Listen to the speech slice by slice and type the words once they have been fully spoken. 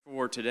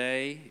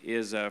today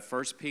is 1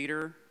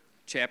 Peter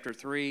chapter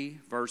 3,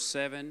 verse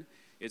 7.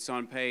 It's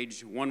on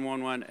page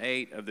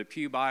 1118 of the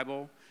Pew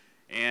Bible,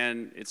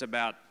 and it's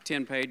about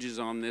 10 pages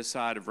on this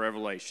side of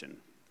Revelation.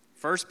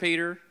 1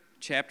 Peter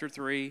chapter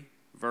 3,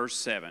 verse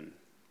 7.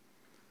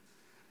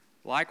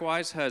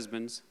 Likewise,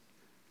 husbands,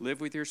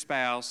 live with your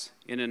spouse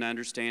in an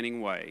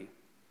understanding way,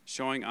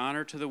 showing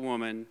honor to the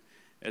woman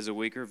as a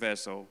weaker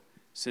vessel,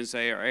 since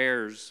they are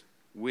heirs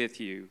with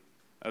you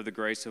of the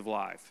grace of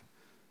life,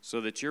 so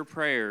that your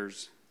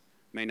prayers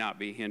may not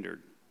be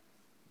hindered.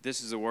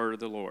 This is the word of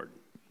the Lord.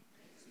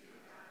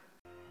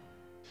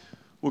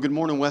 Well, good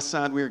morning,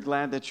 Westside. We are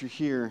glad that you're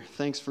here.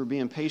 Thanks for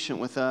being patient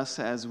with us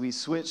as we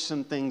switch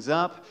some things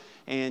up.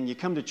 And you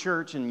come to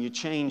church and you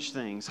change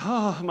things.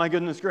 Oh, my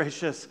goodness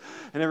gracious.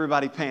 And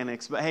everybody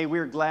panics. But hey,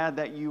 we're glad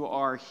that you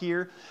are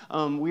here.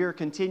 We are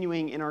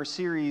continuing in our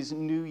series,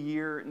 New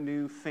Year,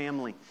 New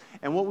Family.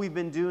 And what we've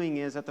been doing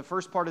is at the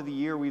first part of the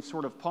year, we've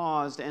sort of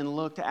paused and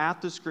looked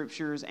at the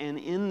Scriptures and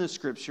in the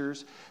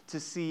Scriptures to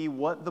see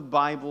what the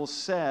Bible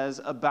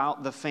says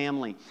about the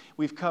family.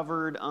 We've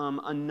covered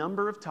a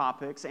number of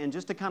topics. And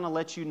just to kind of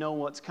let you know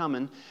what's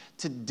coming,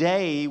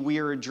 today we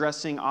are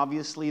addressing,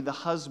 obviously, the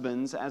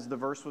husbands, as the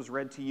verse was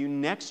read to you.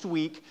 Next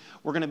week,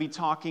 we're going to be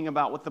talking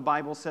about what the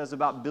Bible says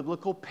about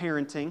biblical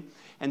parenting.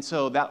 And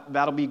so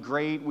that'll be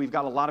great. We've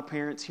got a lot of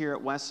parents here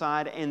at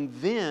Westside. And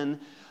then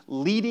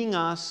leading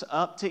us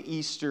up to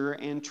Easter,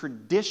 and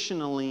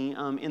traditionally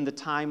in the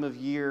time of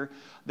year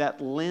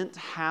that Lent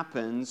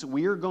happens,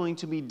 we are going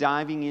to be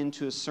diving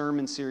into a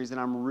sermon series that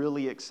I'm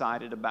really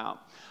excited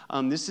about.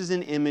 This is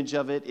an image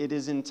of it. It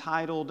is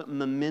entitled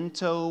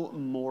Memento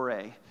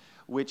Mori,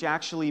 which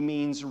actually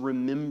means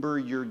remember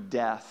your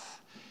death.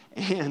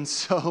 And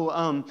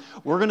so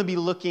we're going to be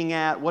looking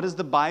at what does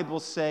the Bible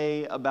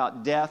say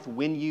about death,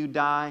 when you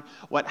die,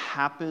 what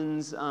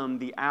happens,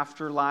 the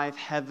afterlife,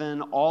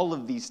 heaven, all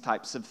of these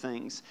types of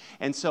things.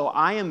 And so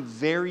I am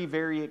very,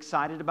 very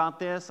excited about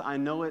this. I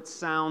know it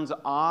sounds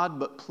odd,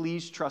 but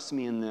please trust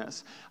me in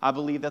this. I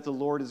believe that the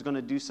Lord is going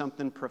to do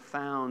something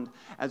profound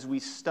as we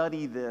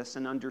study this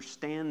and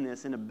understand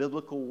this in a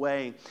biblical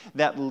way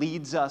that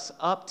leads us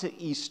up to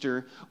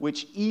Easter,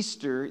 which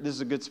Easter, this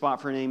is a good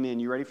spot for an amen.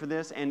 You ready for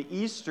this? And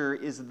Easter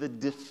is the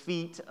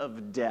defeat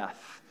of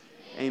death.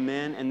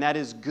 Amen. And that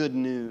is good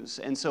news.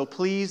 And so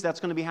please, that's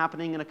going to be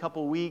happening in a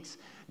couple weeks.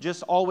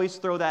 Just always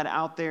throw that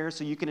out there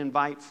so you can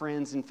invite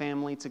friends and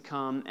family to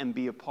come and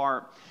be a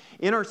part.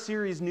 In our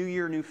series, New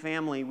Year, New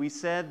Family, we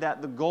said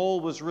that the goal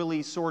was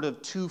really sort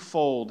of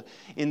twofold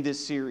in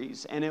this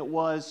series. And it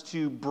was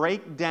to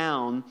break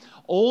down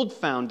old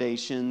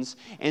foundations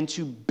and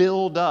to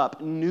build up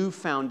new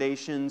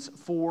foundations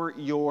for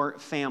your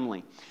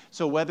family.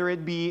 So whether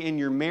it be in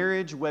your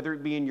marriage, whether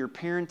it be in your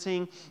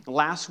parenting,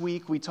 last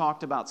week we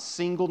talked about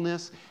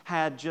singleness,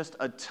 had just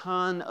a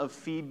ton of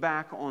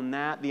feedback on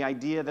that, the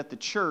idea that the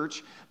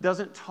church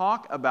doesn't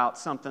talk about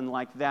something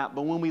like that.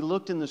 But when we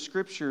looked in the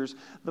Scriptures,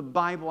 the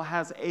Bible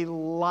has a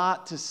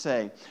lot to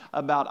say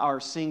about our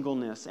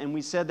singleness. And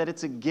we said that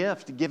it's a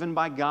gift given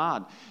by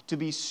God to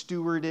be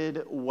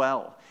stewarded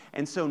well.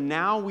 And so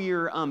now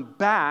we're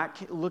back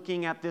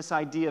looking at this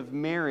idea of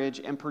marriage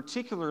and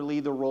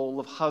particularly the role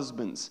of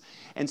husbands.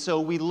 And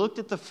so we looked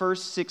at the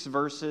first 6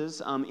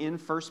 verses in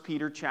 1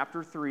 Peter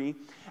chapter 3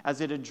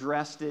 as it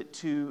addressed it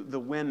to the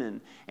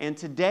women. And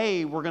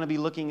today we're going to be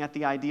looking at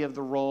the idea of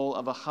the role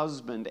of a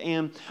husband.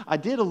 And I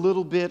did a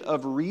little bit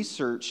of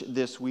research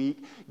this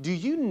week. Do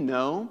you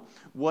know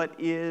what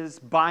is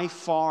by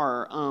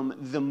far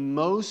the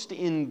most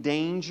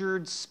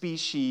endangered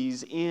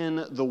species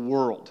in the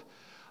world?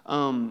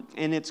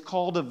 And it's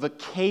called a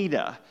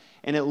cicada,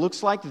 and it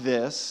looks like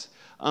this.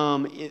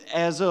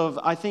 As of,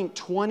 I think,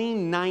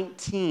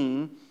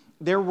 2019,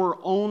 there were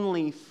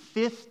only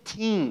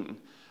 15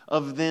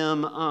 of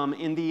them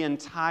in the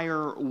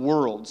entire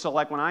world. So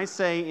like when I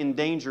say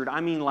endangered, I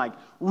mean like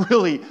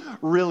really,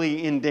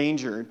 really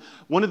endangered.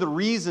 One of the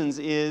reasons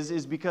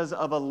is because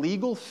of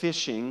illegal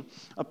fishing.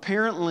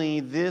 Apparently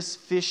this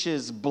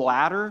fish's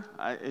bladder,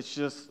 it's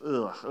just,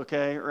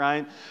 okay,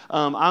 right?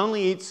 I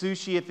only eat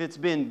sushi if it's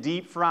been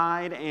deep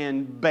fried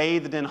and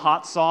bathed in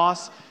hot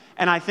sauce.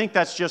 And I think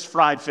that's just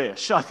fried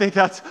fish. I think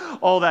that's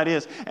all that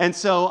is. And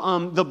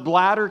so the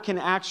bladder can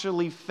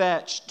actually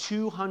fetch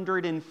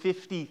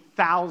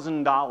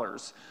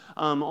 $250,000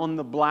 on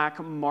the black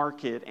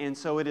market. And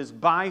so it is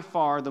by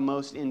far the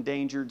most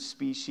endangered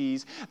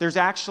species. There's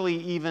actually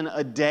even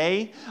a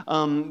day,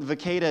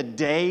 Cicada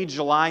Day,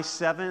 July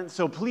 7th.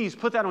 So please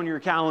put that on your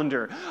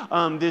calendar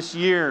this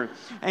year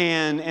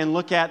and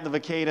look at the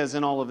cicadas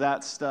and all of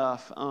that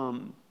stuff.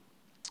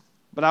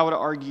 But I would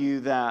argue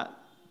that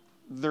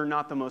they're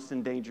not the most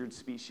endangered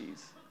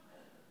species.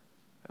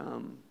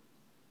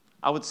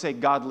 I would say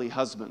godly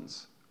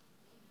husbands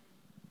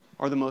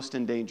are the most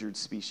endangered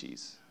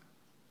species.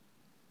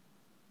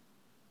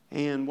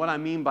 And what I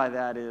mean by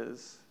that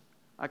is,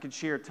 I could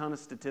share a ton of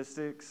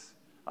statistics.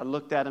 I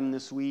looked at them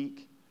this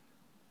week.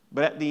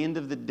 But at the end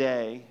of the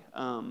day,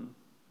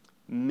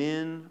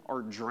 men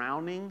are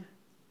drowning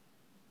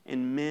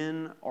And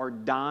men are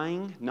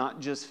dying, not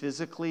just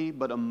physically,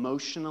 but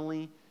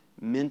emotionally,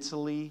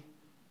 mentally,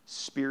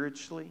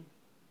 spiritually.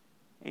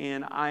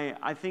 And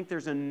I think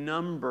there's a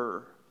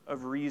number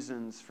of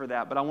reasons for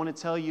that. But I want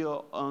to tell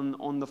you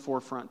on the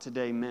forefront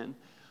today, men,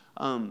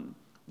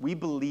 we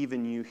believe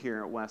in you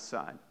here at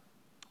Westside.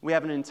 We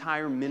have an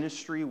entire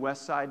ministry,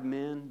 Westside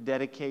Men,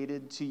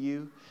 dedicated to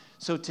you.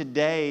 So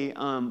today,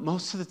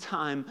 most of the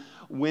time,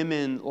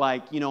 women,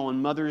 like,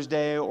 on Mother's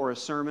Day or a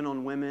sermon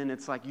on women,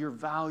 it's like, you're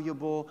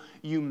valuable,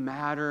 you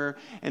matter.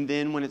 And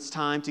then when it's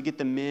time to get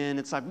the men,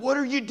 it's like, what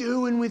are you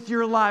doing with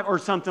your life? Or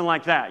something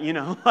like that,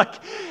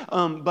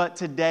 But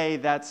today,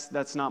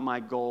 that's not my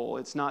goal.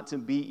 It's not to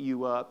beat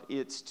you up.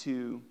 It's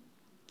to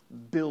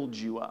build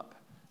you up.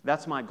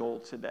 That's my goal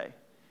today.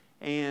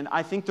 And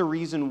I think the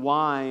reason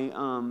why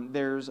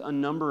there's a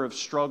number of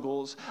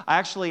struggles, I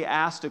actually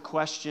asked a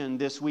question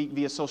this week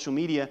via social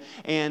media,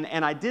 and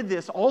I did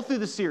this all through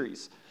the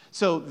series.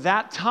 So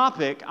that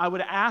topic, I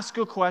would ask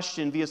a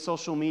question via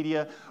social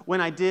media.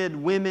 When I did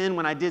women,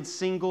 when I did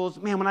singles,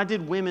 when I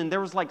did women,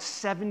 there was like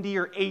 70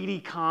 or 80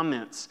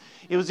 comments.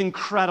 It was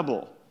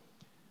incredible.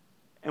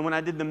 And when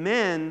I did the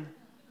men,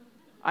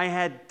 I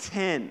had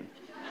 10.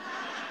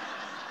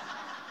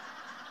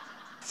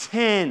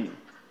 10,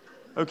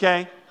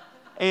 okay?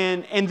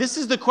 And this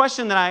is the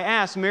question that I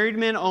ask, married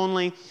men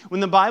only. When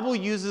the Bible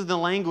uses the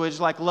language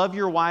like love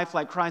your wife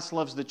like Christ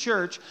loves the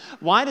church,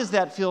 why does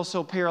that feel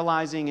so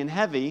paralyzing and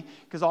heavy?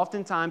 Because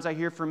oftentimes I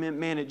hear from men,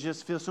 man, it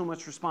just feels so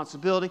much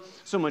responsibility,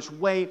 so much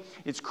weight,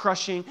 it's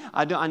crushing.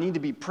 I need to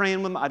be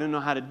praying with them. I don't know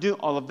how to do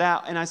all of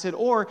that. And I said,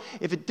 or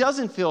if it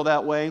doesn't feel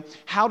that way,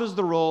 how does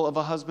the role of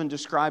a husband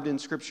described in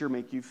Scripture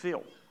make you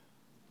feel?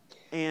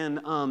 And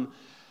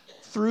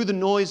through the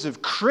noise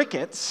of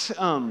crickets,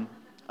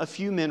 a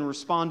few men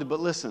responded, but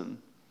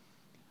listen,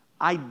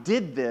 I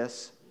did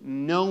this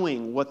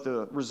knowing what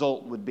the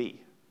result would be.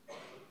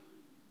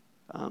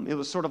 It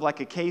was sort of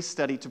like a case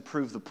study to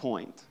prove the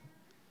point.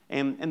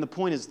 And the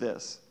point is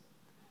this.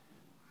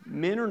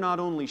 Men are not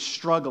only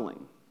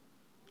struggling,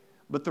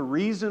 but the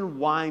reason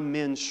why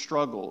men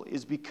struggle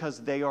is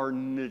because they are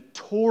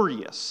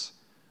notorious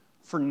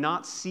for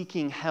not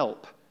seeking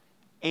help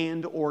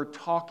and or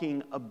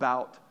talking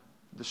about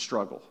the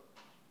struggle.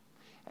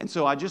 And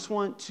so I just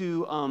want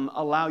to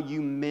allow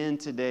you men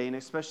today, and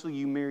especially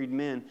you married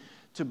men,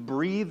 to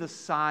breathe a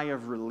sigh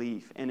of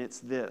relief, and it's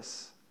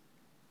this.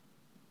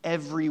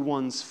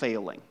 Everyone's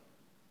failing.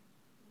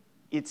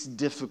 It's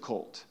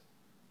difficult,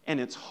 and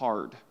it's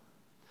hard.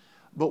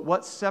 But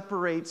what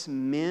separates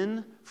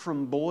men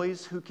from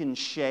boys who can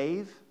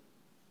shave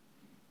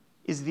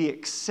is the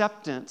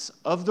acceptance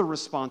of the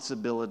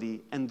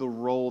responsibility and the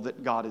role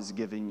that God has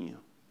given you.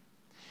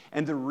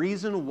 And the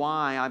reason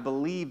why I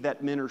believe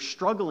that men are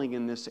struggling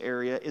in this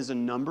area is a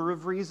number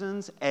of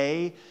reasons.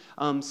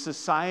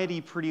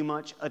 Society pretty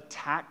much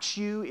attacks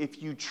you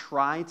if you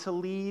try to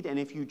lead and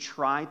if you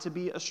try to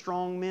be a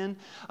strong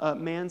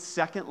man.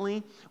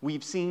 Secondly,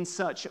 we've seen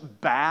such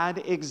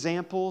bad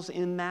examples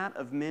in that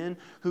of men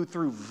who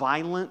through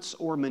violence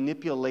or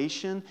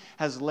manipulation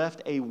has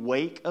left a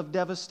wake of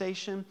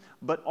devastation.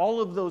 But all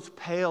of those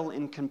pale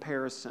in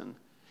comparison.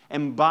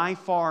 And by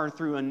far,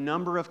 through a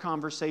number of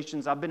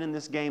conversations, I've been in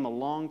this game a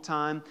long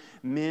time.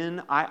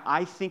 Men,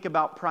 I think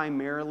about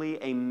primarily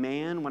a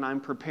man when I'm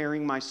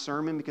preparing my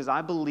sermon because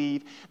I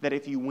believe that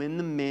if you win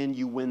the men,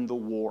 you win the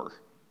war.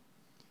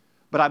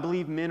 But I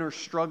believe men are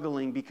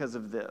struggling because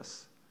of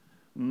this.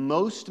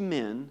 Most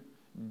men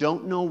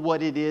don't know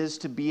what it is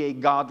to be a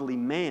godly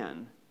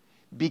man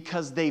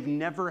because they've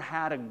never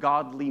had a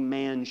godly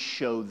man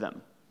show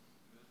them.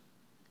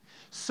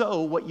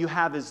 So what you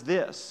have is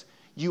this.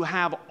 You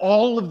have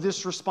all of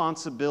this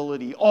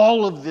responsibility,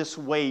 all of this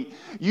weight.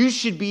 You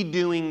should be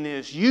doing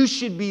this. You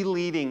should be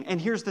leading. And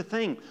here's the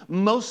thing.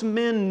 Most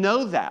men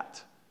know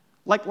that.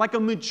 Like a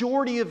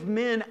majority of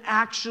men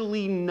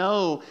actually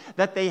know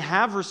that they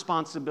have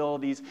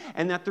responsibilities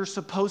and that they're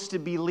supposed to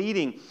be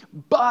leading.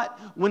 But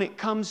when it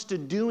comes to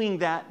doing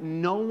that,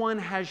 no one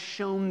has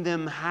shown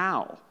them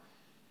how.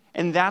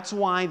 And that's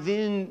why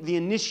then the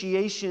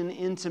initiation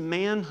into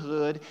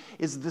manhood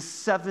is the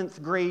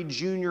 7th grade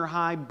junior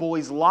high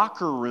boys'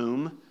 locker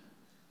room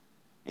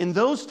and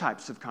those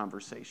types of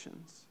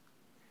conversations.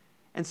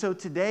 And so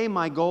today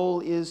my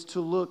goal is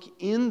to look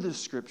in the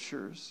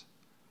Scriptures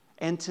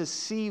and to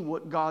see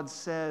what God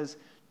says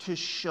to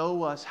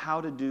show us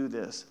how to do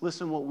this.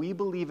 Listen, what we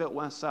believe at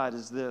Westside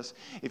is this.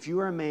 If you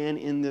are a man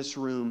in this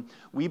room,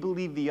 we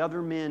believe the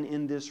other men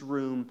in this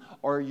room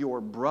are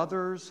your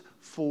brothers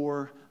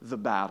for the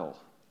battle.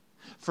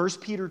 1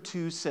 Peter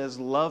 2 says,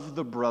 love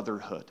the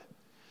brotherhood.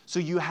 So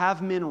you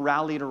have men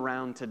rallied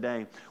around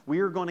today.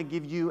 We are going to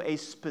give you a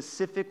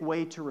specific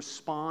way to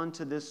respond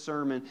to this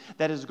sermon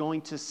that is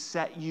going to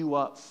set you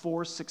up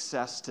for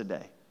success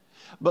today.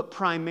 But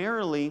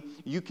primarily,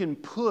 you can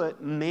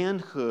put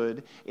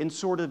manhood in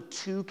sort of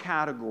 2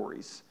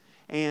 categories.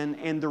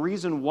 And the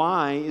reason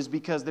why is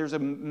because there's a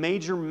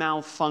major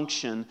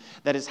malfunction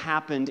that has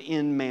happened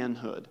in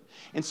manhood.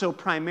 And so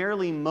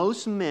primarily,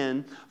 most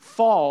men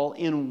fall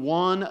in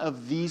one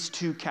of these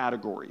 2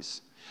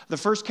 categories. The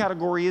first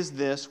category is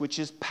this, which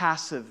is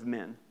passive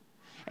men.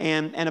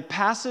 And a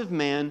passive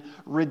man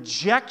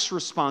rejects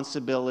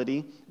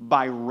responsibility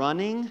by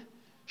running,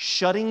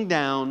 shutting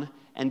down,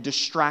 and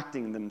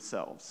distracting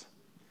themselves.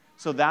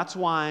 So that's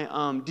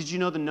why, did you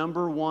know the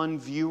number one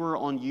viewer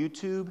on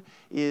YouTube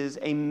is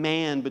a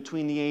man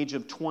between the age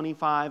of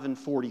 25 and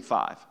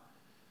 45?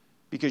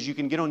 Because you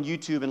can get on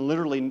YouTube and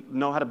literally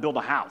know how to build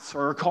a house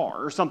or a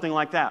car or something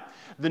like that.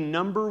 The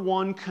number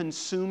one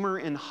consumer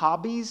in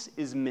hobbies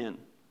is men.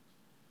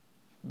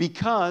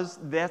 Because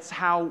that's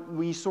how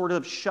we sort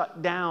of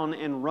shut down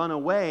and run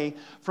away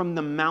from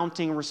the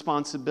mounting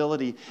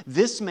responsibility.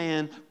 This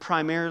man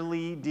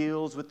primarily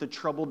deals with the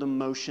troubled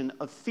emotion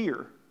of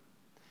fear,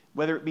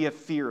 whether it be a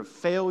fear of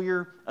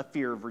failure, a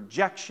fear of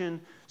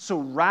rejection. So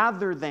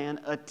rather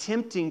than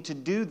attempting to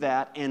do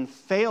that and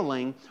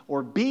failing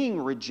or being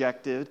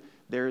rejected,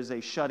 there is a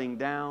shutting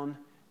down,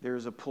 there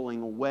is a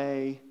pulling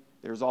away,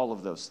 there's all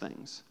of those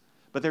things.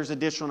 But there's a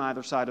ditch on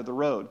either side of the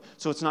road.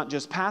 So it's not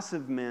just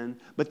passive men,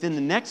 but then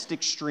the next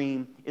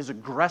extreme is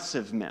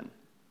aggressive men.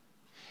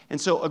 And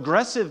so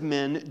aggressive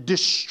men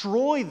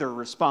destroy their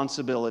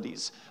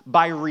responsibilities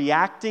by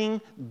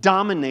reacting,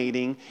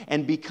 dominating,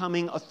 and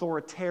becoming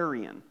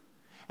authoritarian.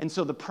 And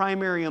so the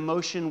primary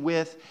emotion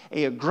with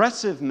an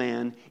aggressive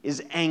man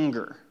is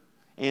anger.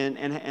 And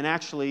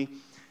actually,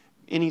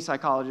 any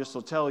psychologist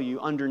will tell you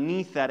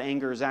underneath that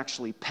anger is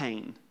actually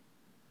pain.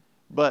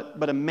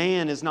 But a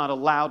man is not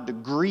allowed to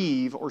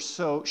grieve or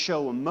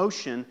show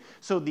emotion,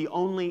 so the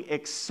only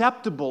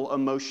acceptable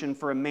emotion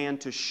for a man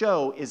to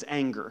show is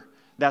anger.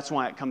 That's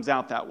why it comes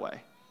out that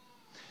way.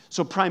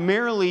 So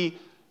primarily,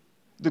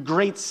 the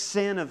great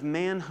sin of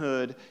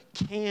manhood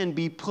can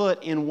be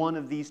put in one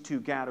of these two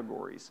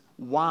categories.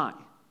 Why?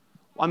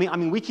 I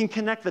mean, we can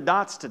connect the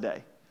dots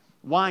today.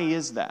 Why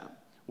is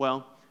that?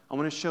 Well, I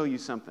want to show you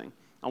something.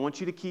 I want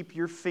you to keep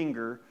your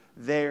finger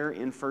there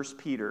in 1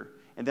 Peter.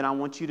 And then I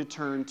want you to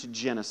turn to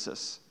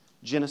Genesis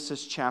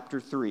chapter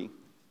 3.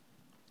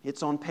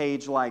 It's on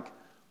page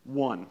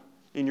 1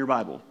 in your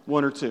Bible,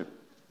 1 or 2.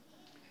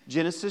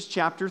 Genesis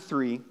chapter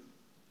 3.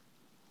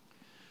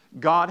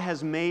 God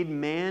has made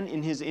man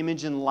in his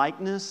image and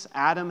likeness.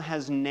 Adam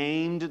has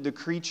named the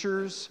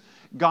creatures.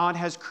 God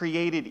has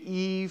created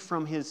Eve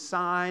from his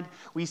side.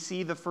 We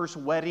see the first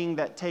wedding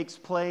that takes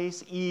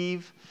place.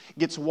 Eve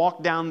gets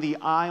walked down the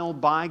aisle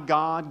by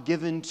God,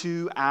 given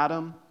to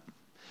Adam.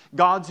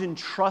 God's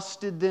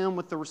entrusted them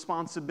with the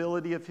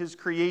responsibility of his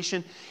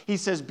creation. He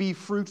says, be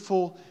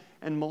fruitful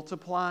and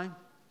multiply.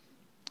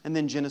 And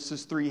then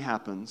Genesis 3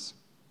 happens.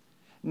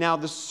 Now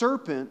the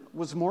serpent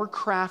was more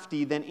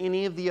crafty than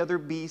any of the other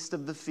beasts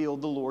of the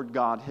field the Lord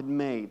God had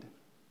made.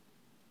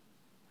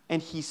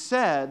 And he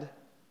said,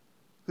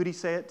 who did he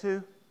say it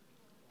to?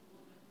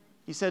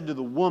 He said to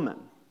the woman,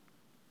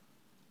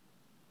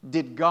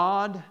 did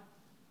God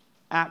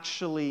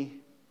actually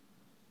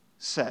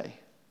say?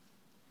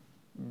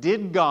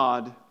 Did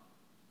God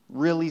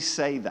really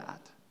say that?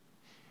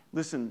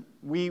 Listen,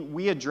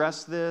 we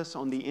address this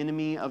on the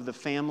enemy of the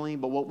family,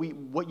 but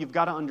what you've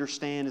got to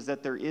understand is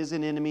that there is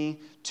an enemy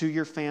to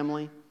your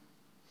family,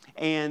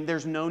 and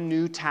there's no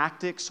new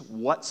tactics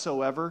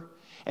whatsoever.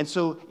 And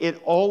so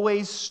it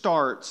always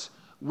starts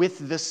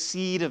with the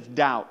seed of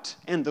doubt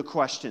and the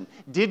question,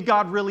 did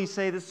God really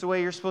say this is the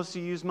way you're supposed to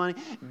use money?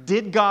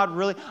 Did God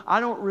really? I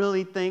don't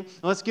really think.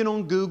 Let's get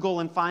on Google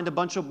and find a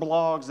bunch of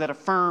blogs that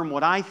affirm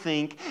what I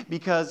think,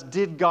 because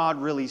did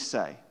God really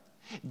say?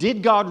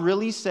 Did God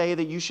really say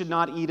that you should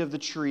not eat of the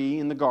tree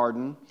in the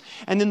garden?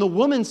 And then the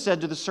woman said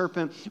to the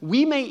serpent,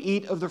 we may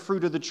eat of the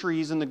fruit of the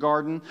trees in the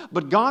garden,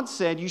 but God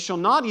said, you shall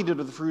not eat of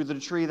the fruit of the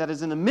tree that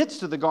is in the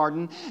midst of the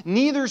garden,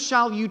 neither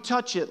shall you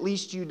touch it,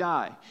 lest you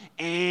die.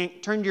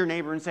 Turn to your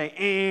neighbor and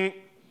say,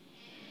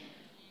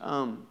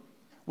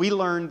 We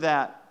learned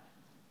that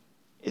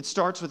it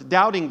starts with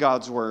doubting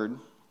God's word,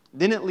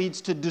 then it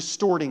leads to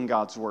distorting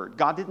God's word.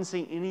 God didn't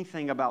say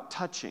anything about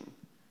touching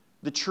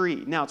the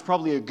tree. Now, it's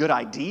probably a good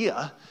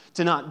idea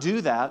to not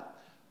do that,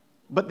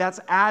 but that's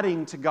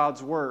adding to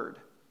God's word.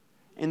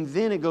 And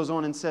then it goes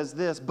on and says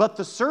this, but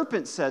the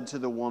serpent said to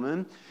the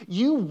woman,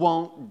 you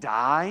won't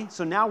die.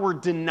 So now we're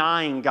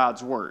denying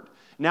God's word.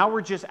 Now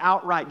we're just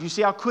outright. Do you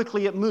see how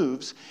quickly it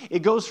moves? It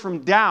goes from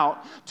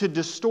doubt to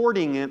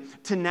distorting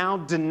it to now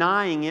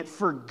denying it.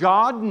 For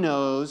God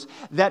knows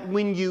that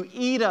when you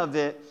eat of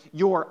it,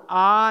 your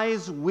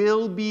eyes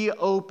will be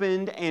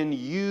opened and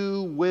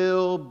you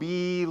will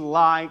be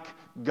like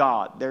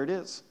God. There it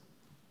is.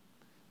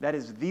 That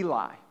is the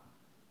lie.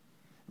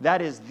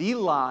 That is the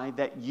lie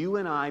that you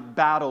and I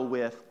battle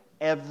with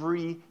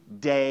every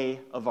day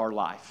of our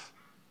life.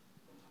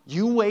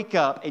 You wake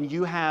up and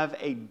you have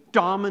a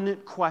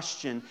dominant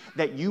question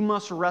that you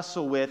must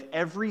wrestle with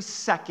every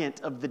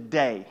second of the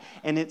day.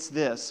 And it's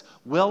this: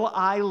 will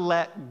I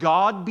let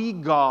God be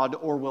God,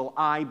 or will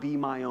I be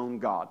my own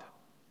God?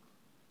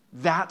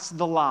 That's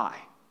the lie.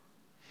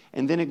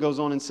 And then it goes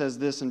on and says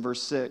this in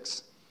verse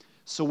 6.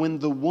 So when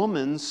the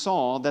woman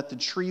saw that the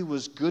tree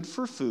was good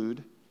for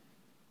food,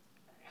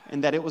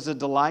 and that it was a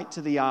delight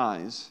to the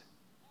eyes,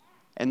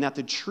 and that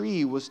the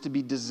tree was to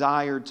be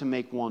desired to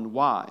make one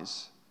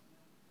wise.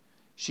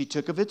 She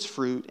took of its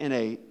fruit and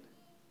ate,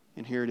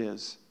 and here it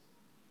is.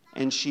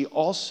 And she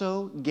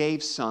also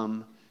gave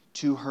some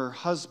to her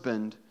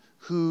husband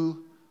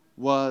who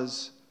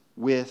was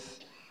with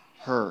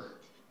her,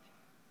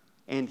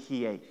 and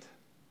he ate.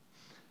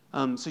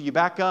 So you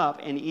back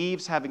up, and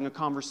Eve's having a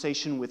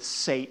conversation with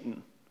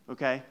Satan,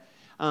 okay?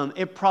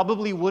 It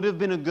probably would have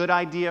been a good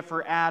idea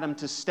for Adam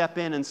to step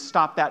in and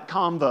stop that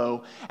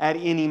convo at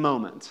any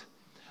moment.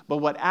 But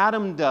what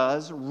Adam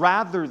does,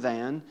 rather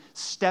than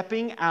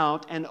stepping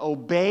out and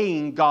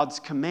obeying God's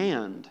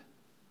command,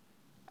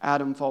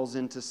 Adam falls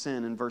into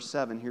sin. In verse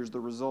 7, here's the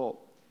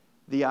result.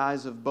 The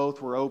eyes of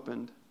both were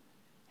opened,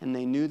 and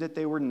they knew that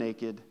they were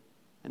naked,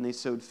 and they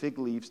sewed fig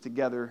leaves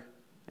together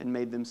and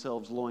made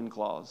themselves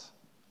loincloths.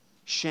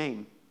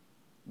 Shame,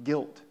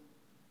 guilt.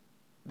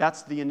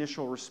 That's the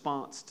initial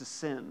response to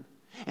sin.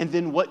 And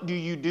then what do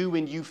you do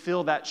when you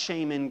feel that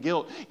shame and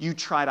guilt? You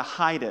try to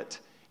hide it.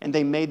 And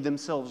they made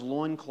themselves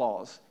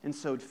loincloths and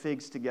sewed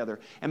figs together.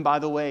 And by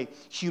the way,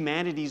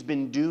 humanity's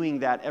been doing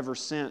that ever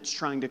since,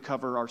 trying to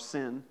cover our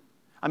sin.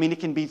 I mean,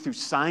 it can be through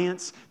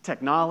science,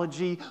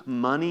 technology,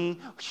 money,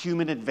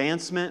 human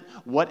advancement,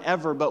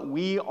 whatever, but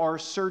we are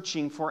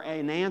searching for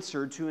an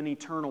answer to an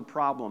eternal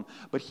problem.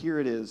 But here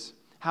it is.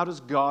 How does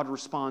God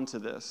respond to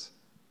this?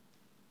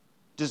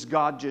 Does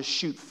God just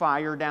shoot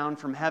fire down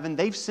from heaven?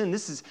 They've sinned.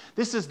 This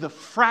is the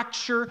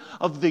fracture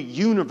of the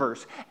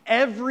universe.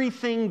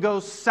 Everything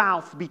goes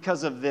south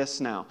because of this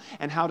now.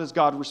 And how does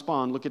God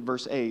respond? Look at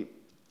verse 8.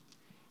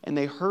 And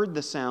they heard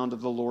the sound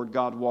of the Lord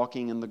God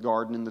walking in the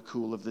garden in the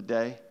cool of the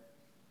day.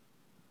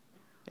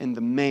 And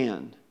the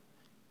man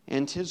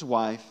and his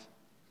wife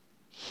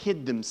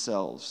hid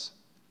themselves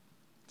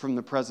from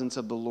the presence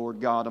of the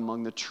Lord God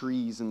among the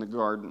trees in the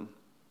garden.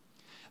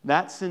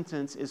 That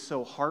sentence is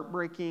so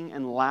heartbreaking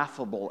and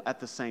laughable at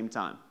the same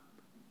time.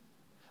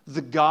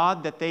 The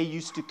God that they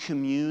used to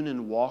commune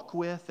and walk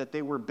with, that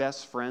they were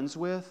best friends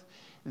with,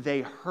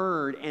 they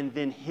heard and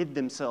then hid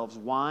themselves.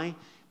 Why?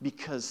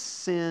 Because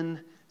sin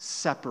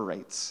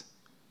separates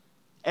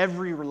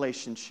every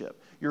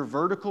relationship. Your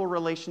vertical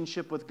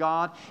relationship with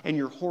God and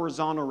your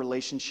horizontal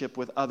relationship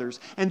with others.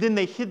 And then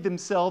they hid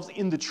themselves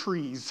in the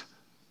trees.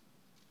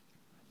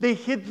 They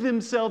hid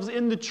themselves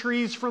in the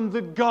trees from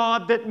the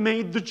God that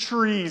made the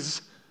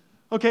trees.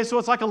 Okay, so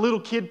it's like a little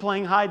kid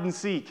playing hide and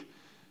seek.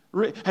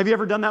 Have you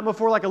ever done that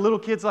before? Like a little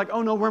kid's like,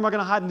 oh no, where am I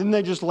going to hide? And then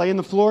they just lay on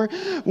the floor.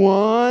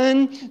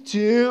 1,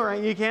 2,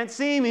 right? You can't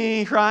see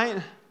me,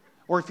 right?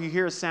 Or if you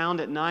hear a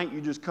sound at night,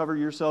 you just cover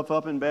yourself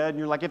up in bed and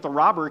you're like, if the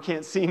robber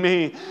can't see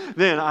me,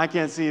 then I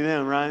can't see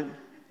them, right?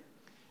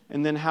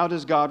 And then how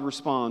does God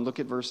respond?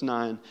 Look at verse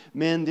 9.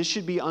 Men, this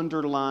should be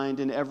underlined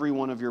in every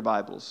one of your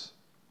Bibles.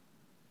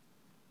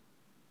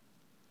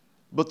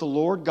 But the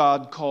Lord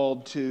God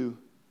called to,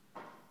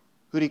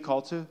 who did he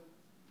call to?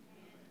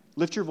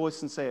 Lift your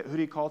voice and say it. Who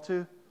did he call to?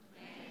 Man.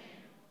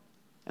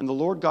 And the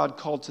Lord God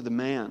called to the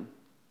man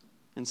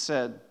and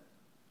said,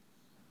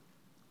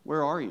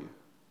 where are you?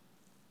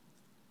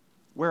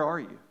 Where are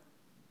you?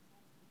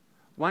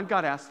 Why did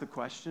God ask the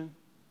question?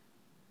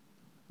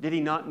 Did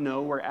he not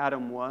know where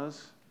Adam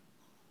was?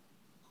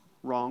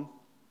 Wrong.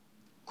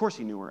 Of course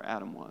he knew where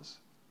Adam was.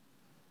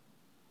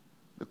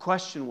 The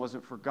question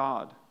wasn't for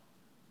God.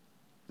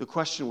 The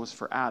question was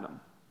for Adam.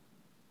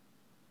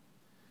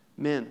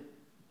 Men,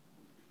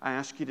 I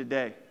ask you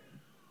today,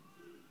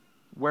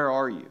 where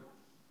are you?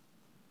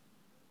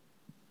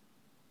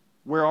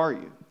 Where are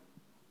you?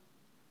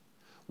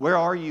 Where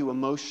are you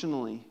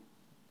emotionally,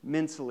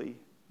 mentally,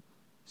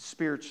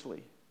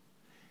 spiritually?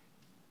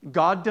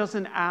 God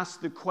doesn't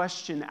ask the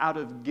question out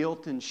of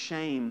guilt and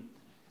shame.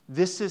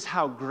 This is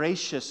how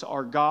gracious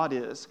our God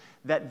is,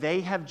 that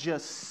they have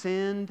just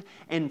sinned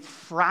and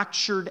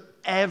fractured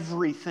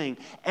everything.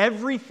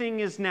 Everything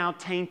is now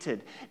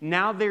tainted.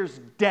 Now there's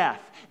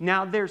death.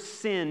 Now there's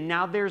sin.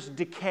 Now there's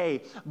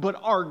decay. But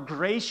our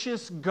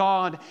gracious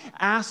God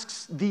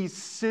asks these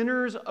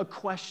sinners a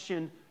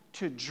question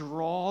to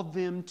draw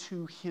them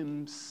to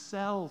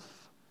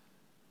Himself.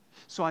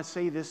 So I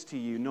say this to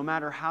you, no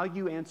matter how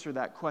you answer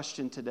that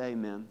question today,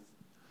 men,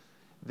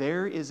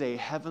 there is a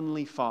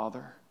heavenly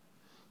Father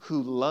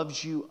who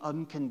loves you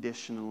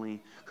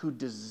unconditionally, who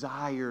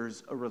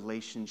desires a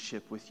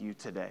relationship with you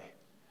today.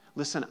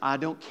 Listen, I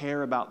don't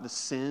care about the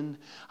sin.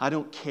 I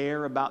don't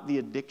care about the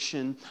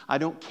addiction. I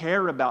don't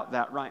care about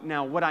that right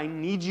now. What I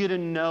need you to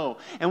know,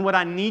 and what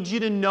I need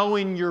you to know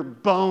in your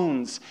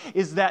bones,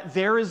 is that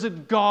there is a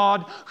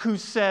God who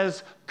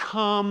says,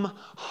 come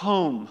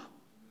home.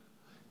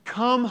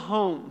 Come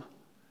home.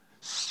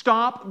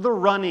 Stop the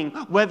running,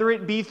 whether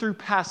it be through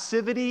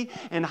passivity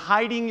and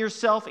hiding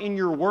yourself in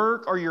your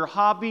work or your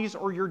hobbies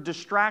or your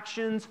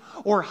distractions,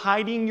 or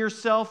hiding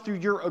yourself through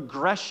your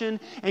aggression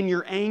and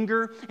your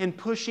anger and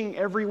pushing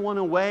everyone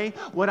away.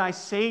 What I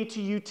say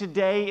to you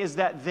today is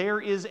that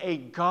there is a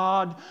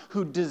God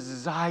who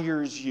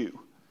desires you,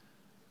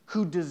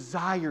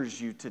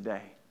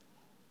 today.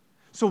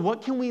 So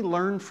what can we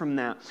learn from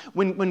that?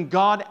 When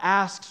God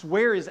asks,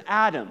 where is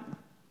Adam?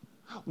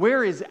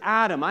 Where is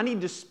Adam? I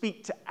need to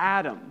speak to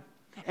Adam.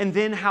 And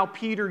then how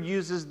Peter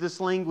uses this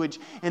language.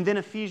 And then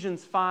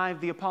Ephesians 5,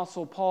 the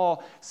Apostle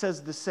Paul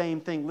says the same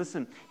thing.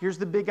 Listen, here's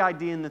the big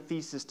idea in the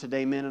thesis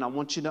today, men, and I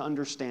want you to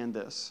understand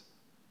this.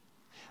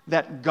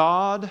 That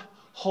God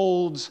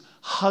holds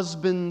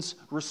husbands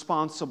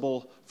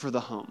responsible for the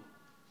home.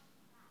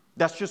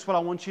 That's just what I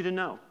want you to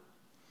know.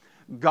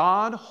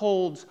 God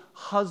holds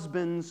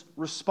husbands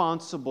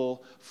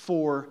responsible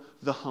for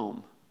the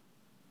home.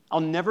 I'll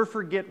never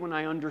forget when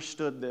I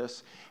understood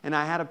this, and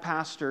I had a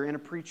pastor and a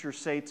preacher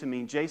say to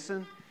me,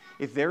 Jason,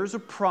 if there's a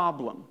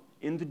problem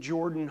in the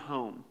Jordan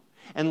home,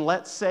 and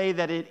let's say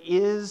that it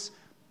is,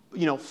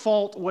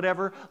 fault,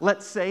 whatever,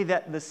 let's say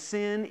that the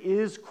sin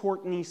is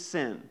Courtney's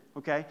sin,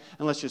 okay?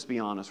 And let's just be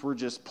honest, we're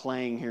just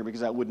playing here because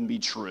that wouldn't be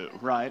true,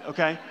 right?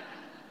 Okay?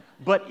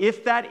 But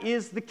if that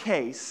is the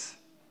case,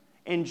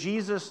 and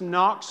Jesus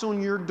knocks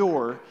on your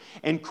door,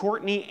 and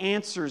Courtney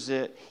answers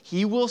it,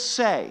 he will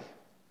say,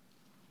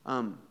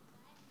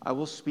 I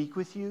will speak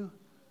with you,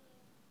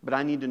 but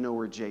I need to know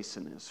where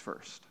Jason is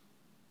first.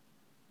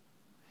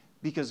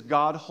 Because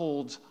God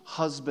holds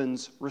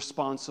husbands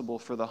responsible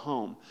for the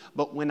home.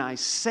 But when I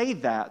say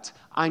that,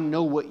 I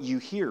know what you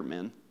hear,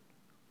 men.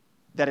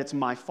 That it's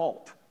my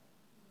fault.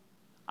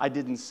 I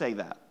didn't say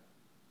that.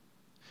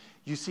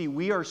 You see,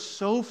 we are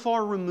so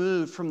far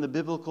removed from the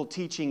biblical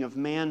teaching of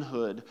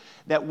manhood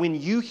that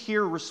when you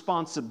hear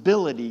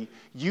responsibility,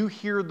 you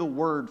hear the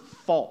word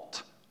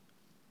fault.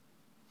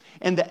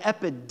 And the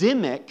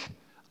epidemic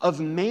of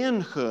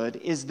manhood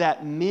is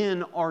that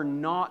men are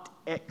not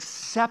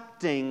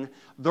accepting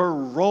their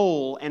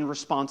role and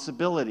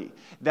responsibility.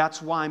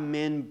 That's why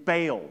men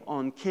bail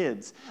on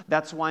kids.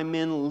 That's why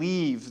men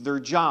leave their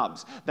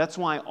jobs. That's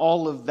why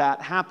all of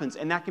that happens.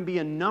 And that can be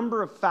a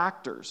number of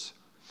factors.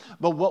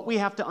 But what we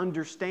have to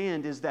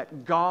understand is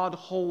that God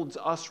holds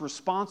us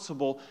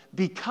responsible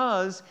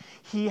because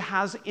He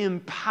has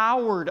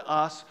empowered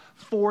us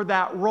for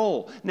that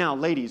role. Now,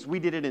 ladies, we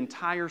did an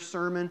entire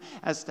sermon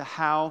as to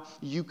how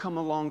you come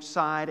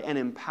alongside and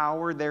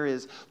empower. There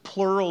is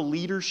plural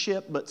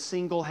leadership, but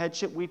single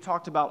headship. We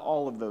talked about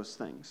all of those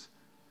things.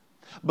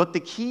 But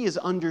the key is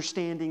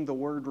understanding the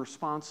word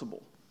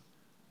responsible.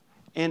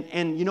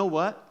 And you know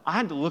what? I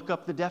had to look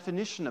up the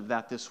definition of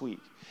that this week.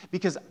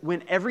 Because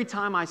every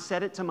time I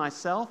said it to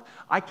myself,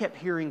 I kept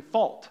hearing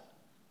fault.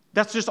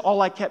 That's just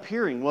all I kept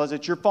hearing was,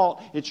 it's your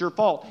fault, it's your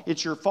fault,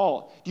 it's your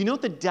fault. Do you know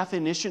what the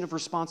definition of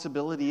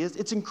responsibility is?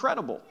 It's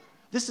incredible.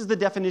 This is the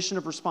definition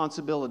of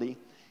responsibility.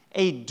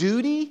 A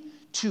duty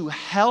to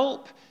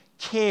help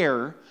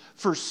care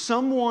for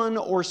someone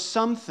or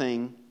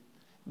something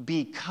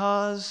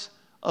because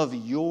of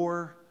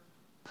your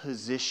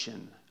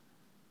position.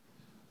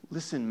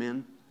 Listen,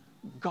 men,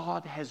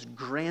 God has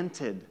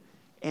granted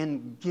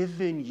and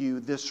given you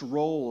this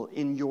role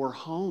in your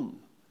home.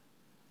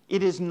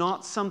 It is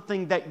not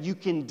something that you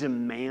can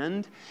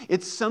demand.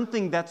 It's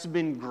something that's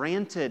been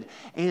granted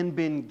and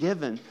been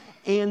given.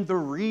 And the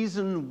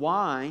reason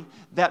why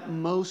that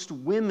most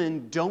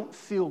women don't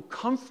feel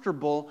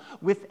comfortable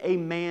with a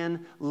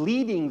man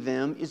leading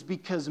them is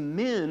because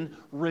men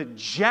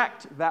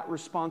reject that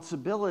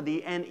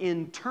responsibility and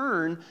in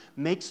turn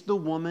makes the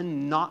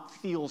woman not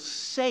feel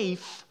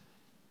safe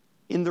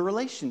in the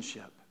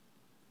relationship.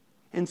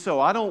 And so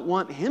I don't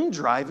want him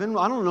driving.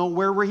 I don't know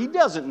where he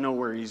doesn't know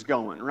where he's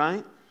going,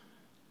 right?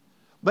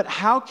 But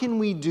how can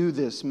we do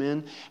this,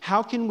 men?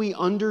 How can we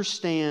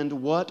understand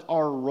what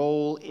our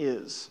role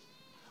is?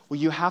 Well,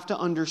 you have to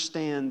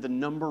understand the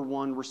number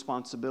one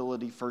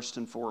responsibility first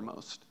and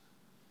foremost.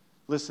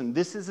 Listen,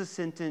 this is a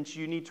sentence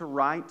you need to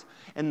write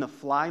in the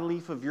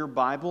flyleaf of your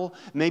Bible.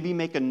 Maybe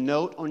make a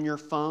note on your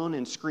phone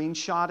and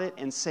screenshot it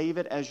and save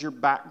it as your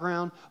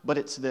background. But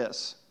it's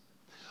this.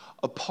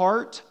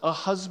 A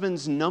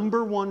husband's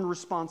number one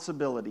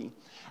responsibility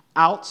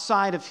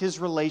outside of his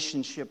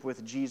relationship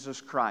with Jesus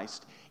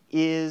Christ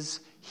is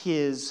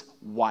his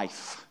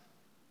wife.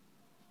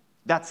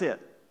 That's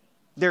it.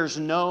 There's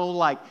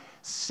no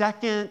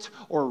second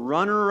or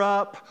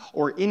runner-up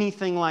or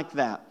anything like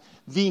that.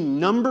 The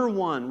number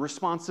one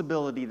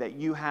responsibility that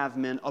you have,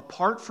 men,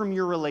 apart from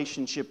your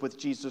relationship with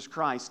Jesus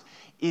Christ,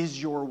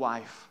 is your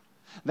wife.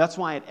 That's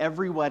why at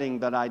every wedding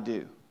that I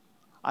do,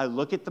 I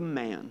look at the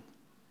man,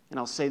 and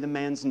I'll say the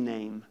man's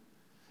name.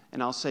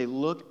 And I'll say,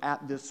 look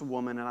at this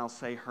woman, and I'll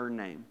say her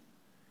name.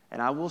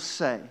 And I will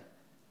say,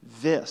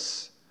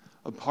 this,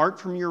 apart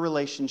from your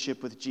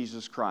relationship with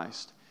Jesus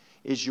Christ,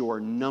 is your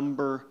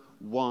number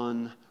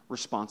one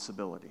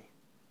responsibility.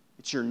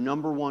 It's your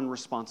number one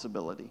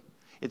responsibility.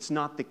 It's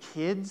not the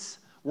kids.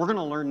 We're going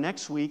to learn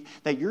next week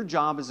that your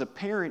job as a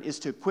parent is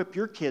to equip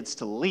your kids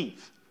to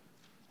leave.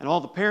 And all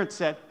the parents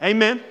said,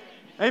 amen,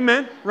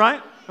 amen,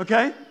 right?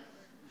 Okay?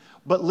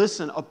 But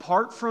listen,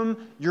 apart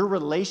from your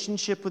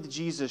relationship with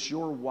Jesus,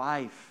 your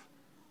wife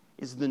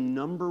is the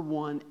number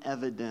one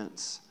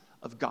evidence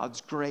of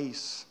God's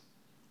grace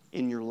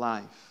in your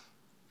life.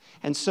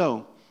 And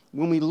so,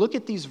 when we look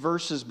at these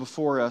verses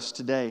before us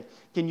today,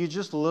 can you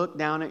just look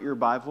down at your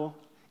Bible?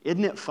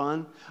 Isn't it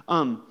fun?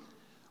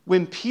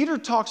 When Peter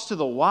talks to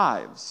the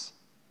wives,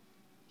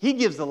 he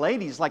gives the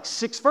ladies like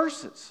 6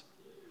 verses.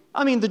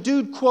 I mean, the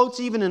dude quotes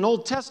even an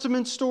Old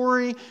Testament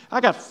story.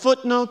 I got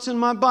footnotes in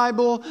my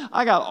Bible.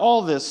 I got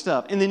all this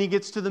stuff. And then he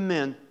gets to the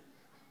men.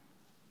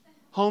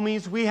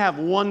 Homies, we have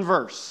 1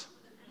 verse.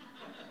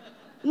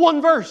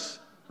 1 verse,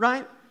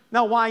 right?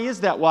 Now, why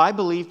is that? Well, I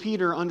believe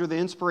Peter, under the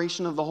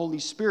inspiration of the Holy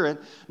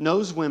Spirit,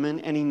 knows women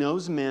and he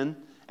knows men,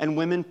 and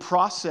women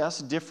process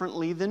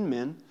differently than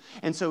men.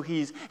 And so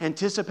he's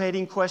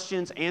anticipating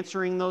questions,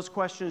 answering those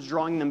questions,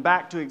 drawing them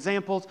back to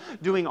examples,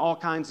 doing all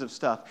kinds of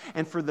stuff.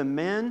 And for the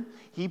men,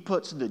 he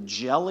puts the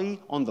jelly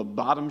on the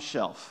bottom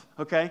shelf,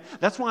 okay?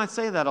 That's why I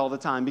say that all the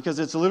time, because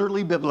it's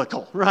literally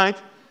biblical, right?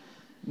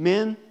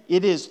 Men,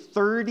 it is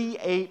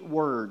 38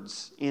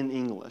 words in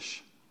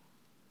English.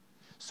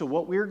 So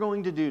what we're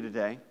going to do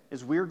today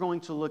is we're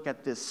going to look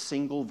at this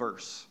single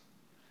verse.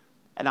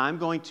 And I'm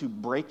going to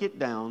break it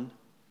down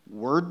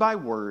word by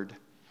word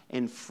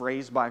and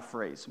phrase by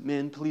phrase.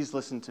 Men, please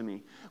listen to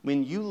me.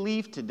 When you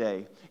leave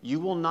today, you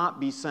will not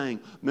be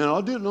saying, man,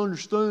 I didn't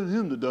understand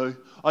him today.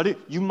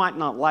 You might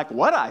not like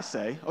what I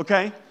say,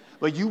 okay?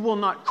 But you will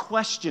not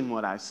question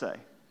what I say.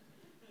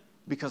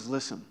 Because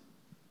listen,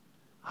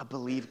 I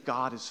believe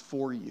God is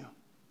for you.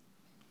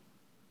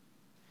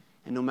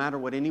 And no matter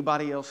what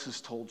anybody else has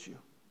told you,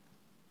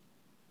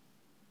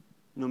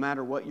 no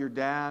matter what your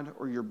dad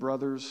or your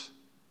brothers,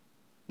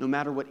 no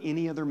matter what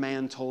any other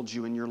man told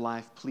you in your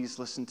life, please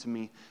listen to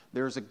me.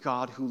 There is a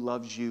God who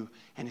loves you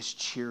and is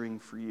cheering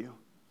for you.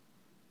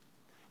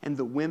 And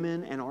the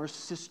women and our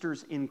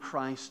sisters in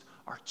Christ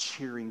are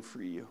cheering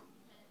for you.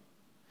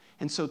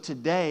 And so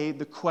today,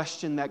 the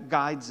question that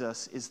guides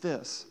us is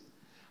this: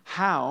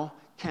 how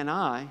can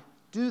I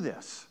do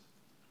this?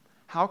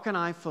 How can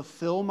I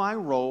fulfill my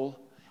role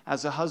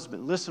as a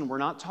husband? Listen, we're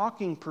not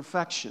talking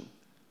perfection.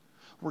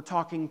 We're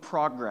talking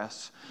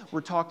progress.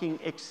 We're talking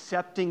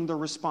accepting the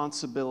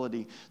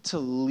responsibility to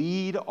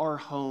lead our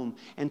home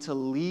and to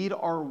lead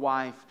our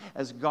wife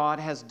as God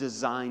has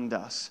designed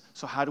us.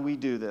 So how do we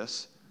do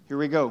this? Here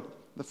we go.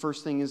 The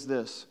first thing is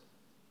this: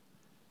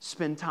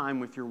 spend time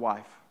with your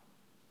wife.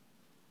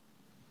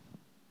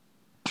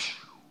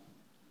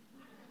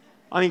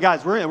 I mean,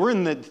 guys, we're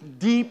in the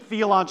deep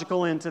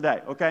theological end today,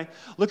 okay?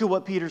 Look at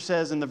what Peter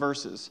says in the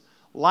verses.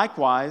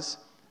 Likewise,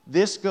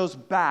 this goes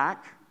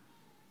back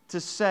to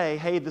say,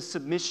 hey, the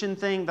submission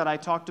thing that I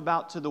talked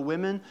about to the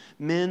women,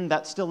 men,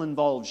 that still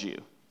involves you.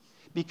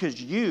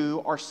 Because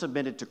you are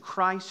submitted to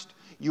Christ,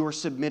 you are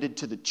submitted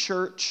to the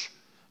church.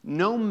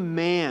 No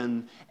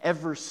man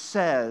ever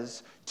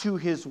says to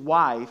his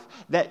wife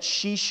that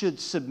she should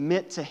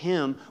submit to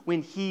him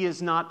when he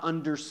is not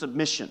under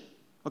submission.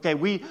 Okay,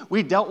 we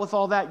dealt with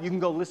all that. You can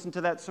go listen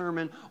to that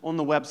sermon on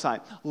the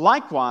website.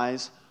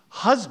 Likewise,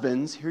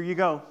 husbands, here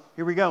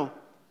we go.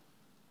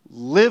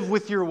 Live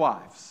with your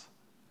wives.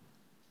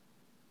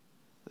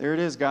 There it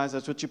is, guys.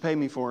 That's what you pay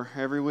me for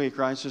every week,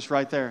 right? It's just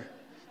right there.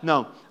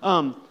 No.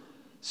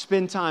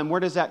 Spend time. Where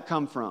does that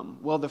come from?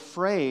 Well, the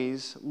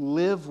phrase,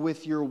 live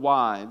with your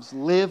wives,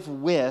 live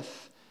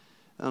with,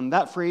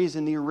 that phrase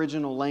in the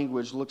original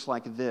language looks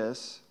like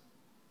this.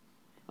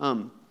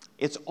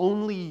 It's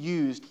only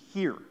used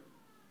here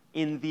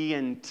in the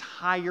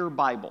entire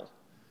Bible.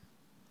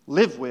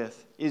 Live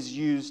with is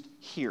used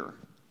here.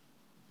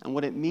 And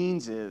what it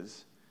means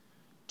is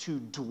to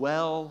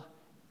dwell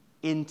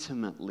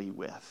intimately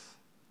with.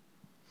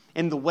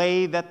 And the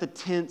way that the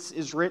tense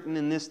is written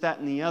in this, that,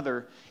 and the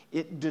other,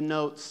 it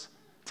denotes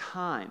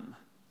time.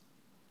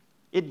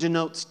 It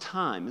denotes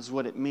time is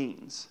what it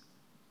means.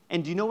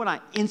 And do you know what I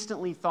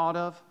instantly thought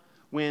of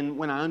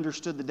when I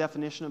understood the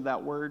definition of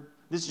that word?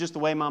 This is just the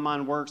way my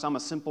mind works. I'm a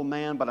simple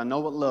man, but I know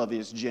what love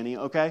is, Jenny,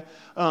 okay?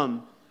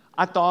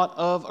 I thought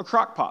of a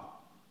crock pot.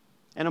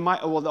 And a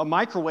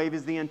microwave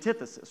is the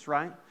antithesis,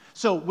 right?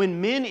 So when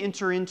men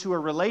enter into a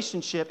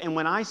relationship, and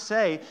when I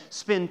say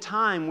spend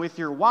time with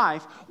your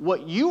wife,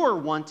 what you are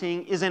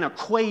wanting is an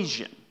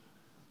equation.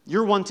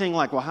 You're wanting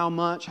like, well, how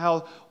much?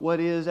 What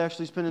is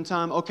actually spending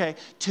time? Okay,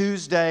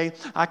 Tuesday,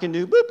 I can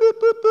do boop, boop,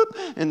 boop,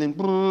 boop,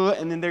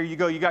 and then there you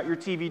go. You got your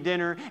TV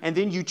dinner, and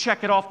then you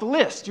check it off the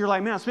list. You're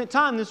like, man, I spent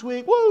time this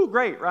week. Woo,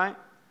 great, right?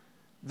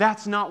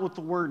 That's not what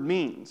the word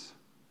means.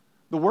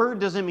 The word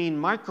doesn't mean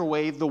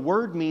microwave. The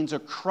word means a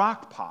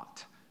crock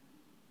pot.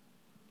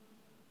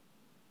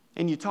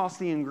 And you toss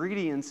the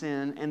ingredients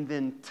in, and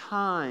then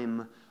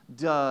time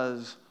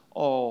does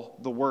all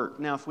the work.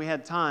 Now, if we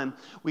had time,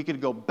 we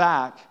could go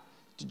back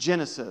to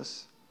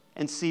Genesis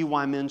and see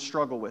why men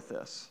struggle with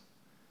this.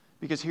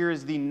 Because here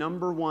is the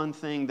number one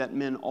thing that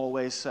men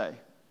always say: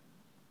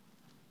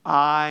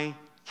 I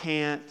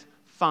can't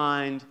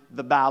find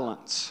the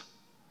balance.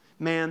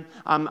 Man,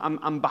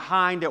 I'm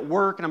behind at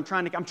work, and I'm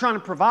trying to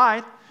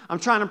provide. I'm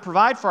trying to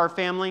provide for our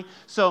family.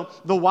 So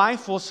the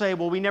wife will say,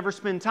 well, we never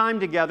spend time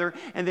together.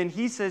 And then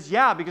he says,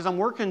 yeah, because I'm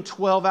working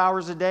 12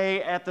 hours a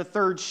day at the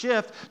third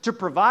shift to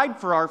provide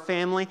for our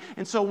family.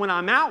 And so when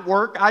I'm at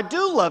work, I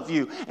do love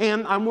you.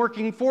 And I'm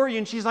working for you.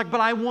 And she's like, but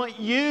I want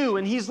you.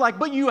 And he's like,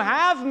 but you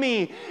have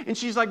me. And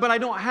she's like, but I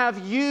don't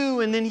have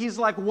you. And then he's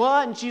like,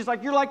 what? And she's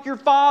like, you're like your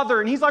father.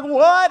 And he's like,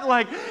 what?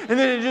 And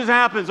then it just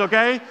happens,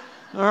 okay?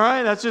 All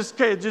right, it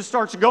just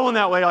starts going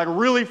that way, like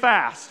really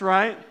fast,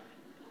 right?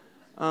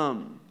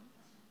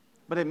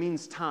 But it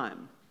means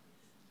time.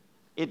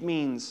 It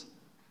means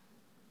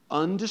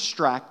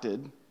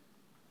undistracted,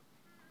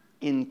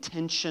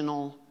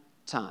 intentional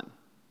time.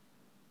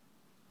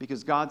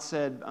 Because God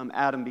said,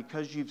 Adam,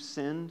 because you've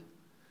sinned,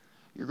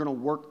 you're going to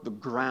work the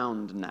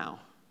ground now.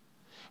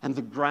 And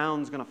the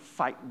ground's going to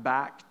fight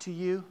back to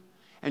you.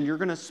 And you're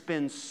going to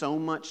spend so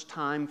much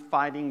time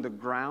fighting the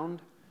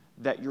ground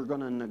that you're going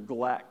to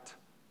neglect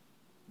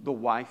the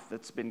wife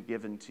that's been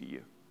given to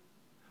you.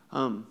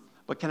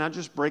 But can I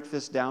just break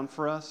this down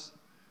for us?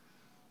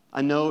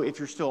 I know if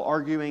you're still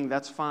arguing,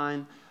 that's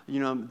fine.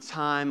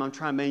 Time, I'm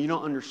trying, man, you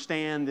don't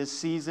understand this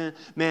season.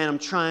 Man, I'm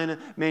trying to,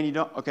 man, you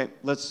don't. Okay,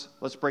 let's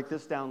break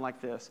this down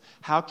like this.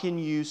 How can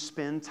you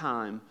spend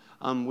time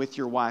with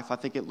your wife? I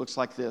think it looks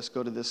like this.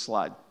 Go to this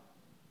slide.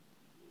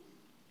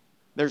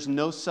 There's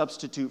no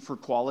substitute for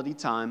quality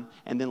time.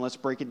 And then let's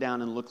break it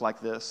down and look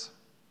like this.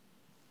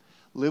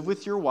 Live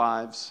with your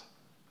wives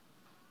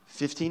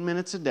 15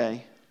 minutes a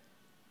day,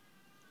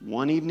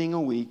 one evening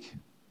a week,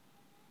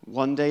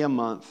 one day a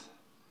month,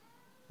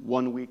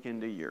 one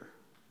weekend a year.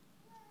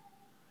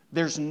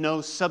 There's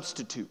no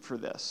substitute for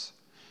this.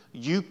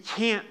 You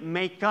can't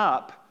make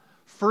up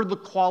for the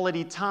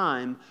quality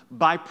time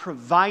by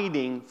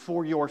providing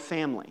for your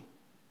family.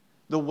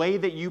 The way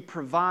that you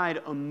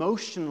provide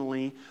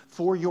emotionally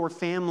for your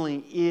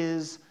family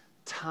is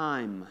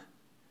time.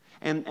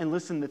 And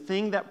listen, the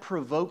thing that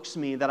provokes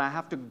me, that I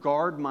have to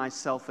guard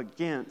myself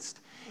against,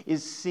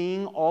 is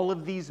seeing all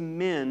of these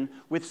men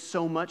with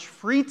so much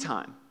free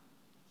time,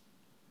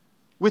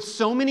 with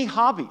so many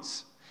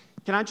hobbies.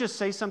 Can I just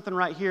say something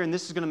right here? And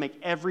this is going to make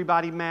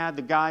everybody mad,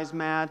 the guys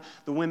mad,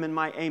 the women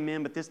might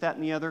amen, but this, that,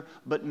 and the other.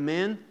 But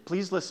men,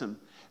 please listen.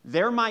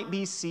 There might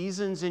be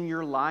seasons in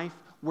your life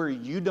where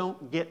you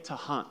don't get to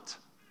hunt.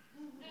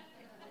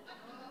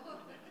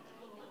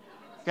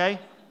 Okay?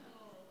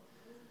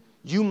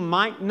 You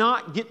might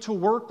not get to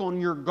work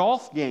on your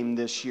golf game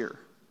this year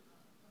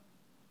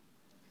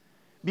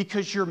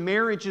because your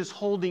marriage is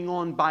holding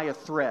on by a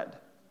thread.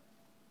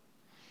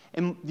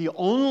 And the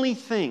only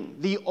thing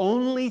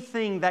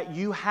that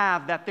you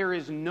have that there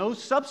is no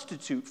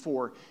substitute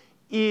for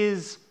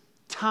is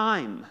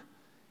time.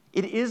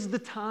 It is the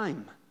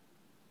time.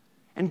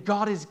 And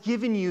God has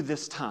given you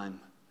this time.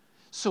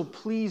 So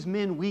please,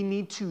 men, we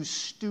need to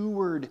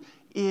steward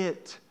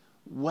it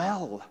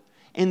well.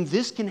 And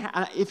this can,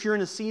 if you're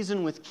in a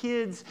season with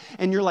kids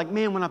and you're like,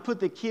 man, when I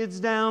put the kids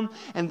down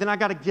and then I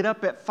got to get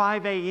up at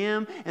 5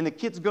 a.m. and the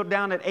kids go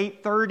down at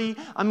 8:30.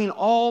 I mean,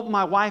 all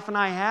my wife and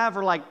I have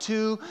are like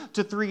 2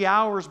 to 3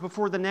 hours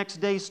before the next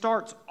day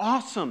starts.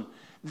 Awesome.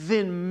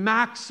 Then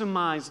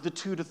maximize the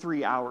 2 to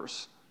 3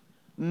 hours.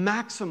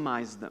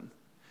 Maximize them.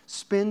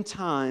 Spend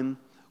time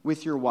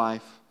with your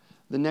wife.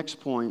 The next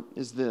point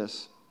is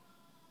this.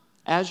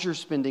 As you're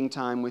spending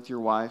time with your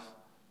wife,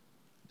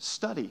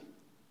 study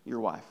your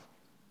wife.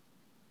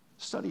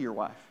 Study your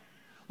wife.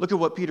 Look at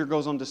what Peter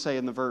goes on to say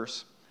in the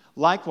verse.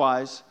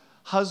 Likewise,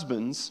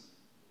 husbands,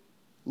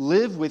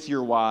 live with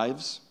your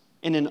wives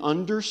in an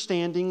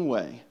understanding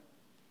way.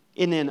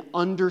 In an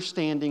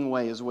understanding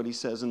way is what he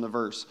says in the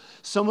verse.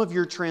 Some of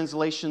your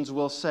translations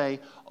will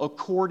say,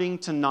 according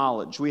to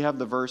knowledge. We have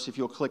the verse, if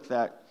you'll click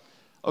that.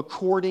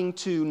 According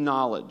to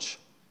knowledge.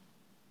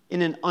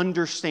 In an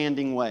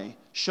understanding way,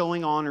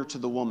 showing honor to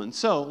the woman.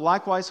 So,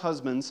 likewise,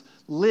 husbands,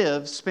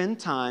 live, spend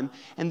time,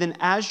 and then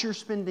as you're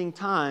spending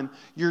time,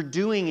 you're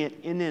doing it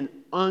in an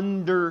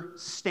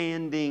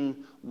understanding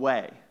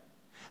way.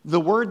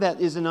 The word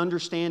that is an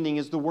understanding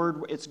is the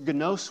word, it's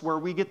gnos, where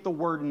we get the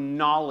word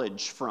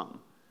knowledge from.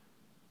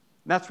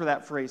 That's where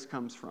that phrase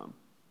comes from.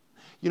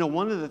 You know,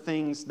 one of the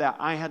things that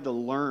I had to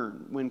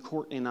learn when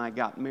Courtney and I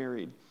got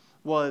married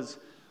was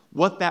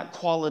what that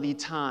quality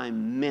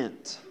time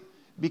meant.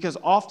 Because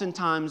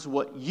oftentimes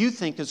what you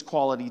think is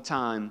quality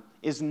time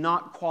is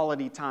not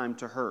quality time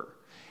to her.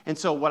 And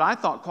so what I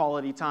thought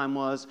quality time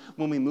was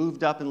when we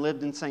moved up and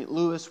lived in St.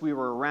 Louis, we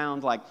were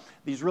around like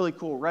these really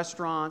cool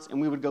restaurants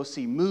and we would go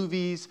see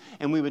movies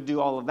and we would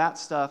do all of that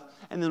stuff.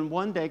 And then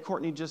one day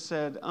Courtney just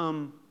said,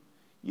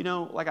 you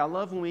know, like I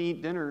love when we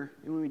eat dinner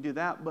and when we do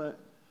that, but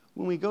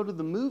when we go to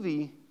the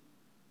movie,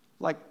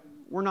 like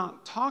we're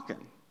not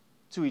talking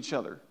to each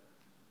other.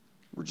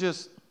 We're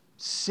just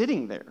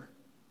sitting there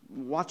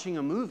watching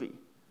a movie.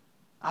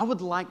 I would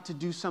like to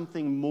do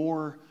something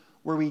more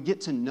where we get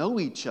to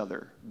know each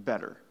other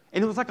better.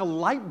 And it was like a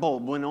light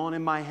bulb went on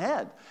in my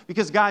head.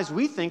 Because guys,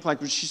 we think like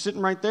she's sitting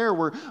right there,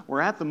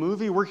 we're at the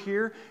movie, we're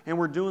here, and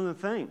we're doing the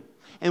thing.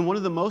 And one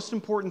of the most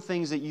important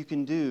things that you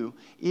can do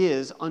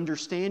is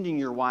understanding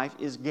your wife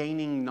is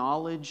gaining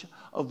knowledge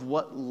of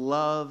what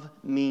love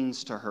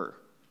means to her.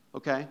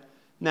 Okay?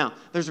 Now,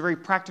 there's a very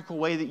practical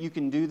way that you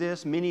can do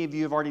this. Many of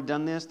you have already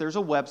done this. There's a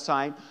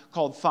website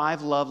called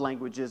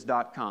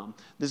 5lovelanguages.com.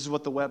 This is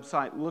what the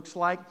website looks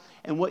like.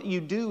 And what you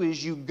do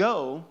is you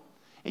go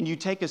and you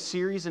take a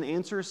series and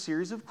answer a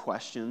series of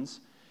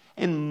questions.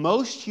 And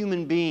most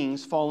human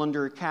beings fall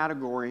under a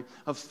category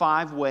of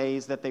 5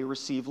 ways that they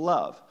receive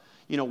love.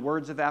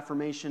 words of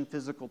affirmation,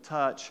 physical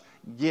touch,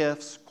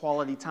 gifts,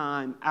 quality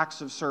time,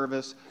 acts of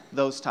service,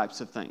 those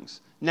types of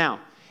things. Now,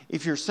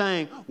 if you're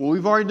saying, well,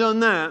 we've already done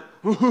that.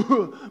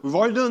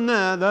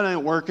 That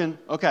ain't working.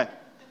 Okay.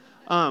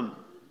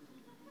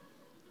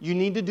 You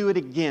need to do it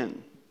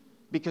again,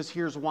 because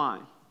here's why.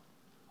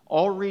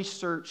 All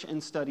research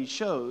and study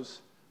shows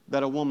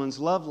that a woman's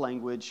love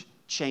language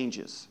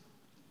changes.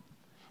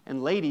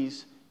 And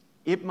ladies,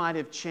 it might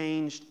have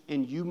changed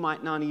and you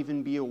might not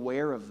even be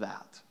aware of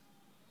that.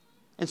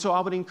 And so I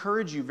would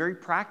encourage you very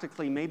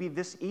practically, maybe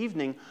this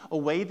evening, a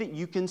way that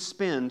you can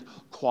spend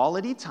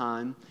quality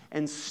time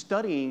and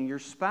studying your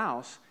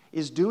spouse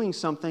is doing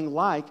something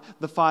like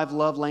the 5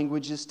 love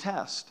languages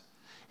test.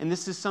 And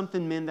this is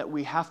something, men, that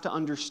we have to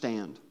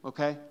understand,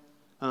 okay?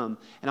 And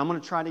I'm going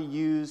to try to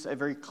use a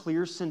very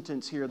clear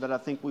sentence here that I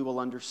think we will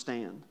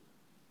understand.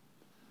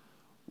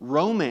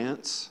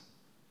 Romance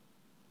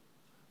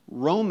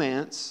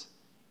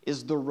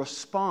is the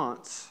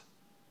response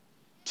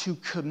to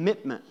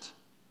commitment,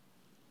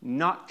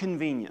 not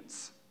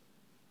convenience.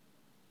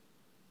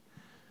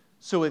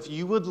 So if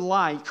you would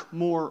like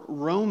more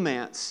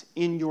romance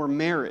in your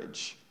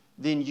marriage,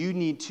 then you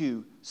need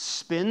to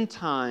spend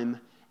time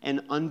and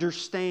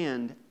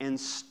understand and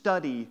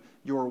study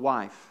your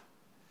wife.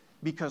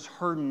 Because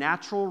her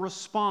natural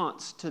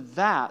response to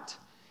that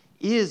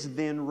is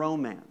then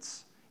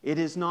romance. It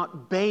is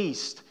not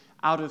based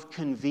out of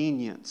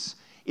convenience.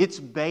 It's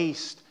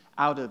based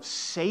out of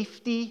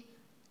safety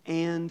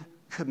and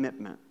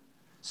commitment.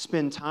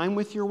 Spend time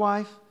with your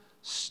wife,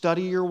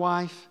 study your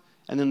wife,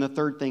 and then the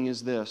third thing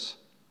is this: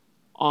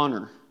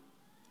 honor.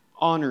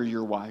 Honor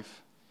your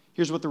wife.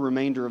 Here's what the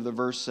remainder of the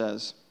verse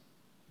says.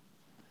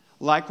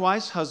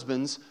 Likewise,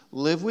 husbands,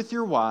 live with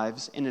your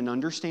wives in an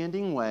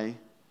understanding way,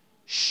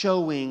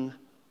 showing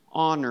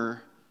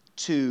honor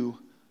to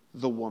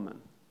the woman.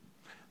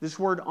 This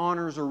word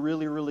honor is a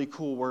really, really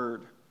cool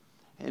word.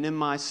 And in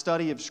my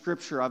study of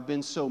Scripture, I've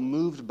been so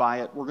moved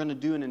by it. We're going to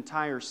do an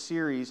entire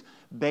series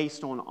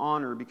based on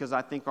honor because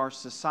I think our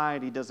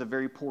society does a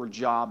very poor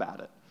job at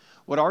it.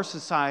 What our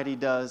society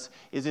does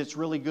is it's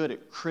really good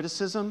at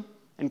criticism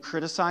and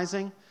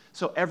criticizing.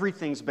 So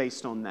everything's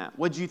based on that.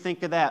 What'd you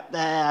think of that?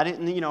 I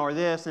didn't, or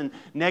this, and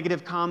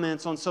negative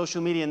comments on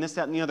social media and this,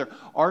 that, and the other.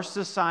 Our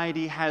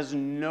society has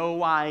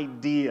no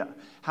idea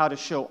how to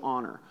show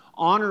honor.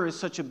 Honor is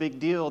such a big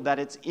deal that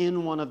it's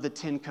in one of the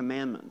 10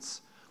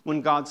 Commandments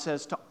when God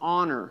says to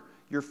honor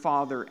your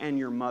father and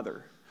your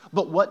mother.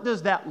 But what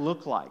does that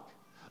look like?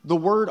 The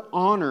word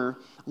honor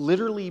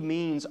literally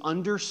means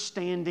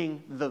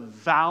understanding the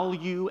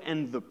value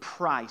and the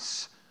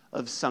price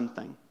of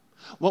something.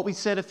 What we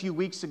said a few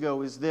weeks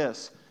ago is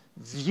this: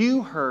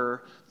 view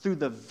her through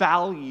the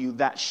value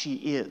that she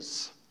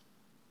is.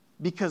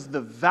 Because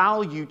the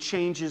value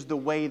changes the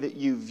way that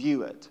you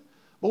view it.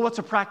 Well, what's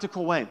a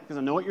practical way? Because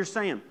I know what you're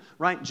saying,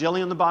 right?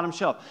 Jelly on the bottom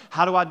shelf.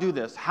 How do I do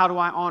this? How do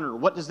I honor?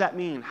 What does that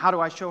mean? How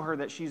do I show her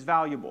that she's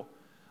valuable?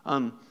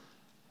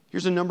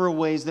 Here's a number of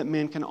ways that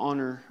men can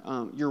honor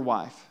your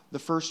wife. The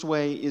first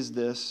way is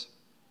this: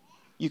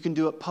 you can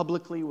do it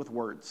publicly with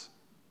words.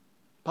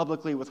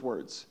 Publicly with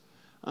words.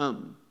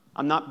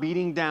 I'm not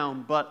beating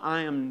down, but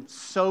I am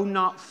so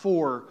not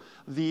for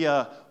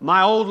the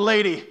my old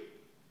lady.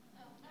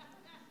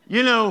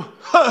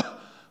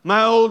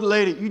 My old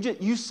lady.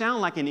 You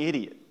sound like an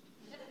idiot.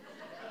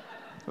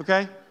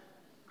 Okay?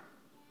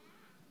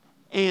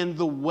 And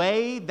the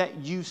way that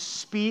you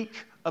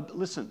speak,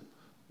 listen,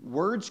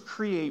 words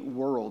create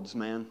worlds,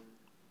 man.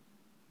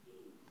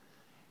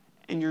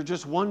 And you're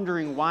just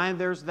wondering why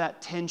there's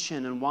that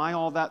tension and why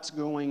all that's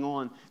going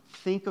on.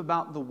 Think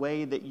about the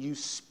way that you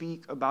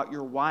speak about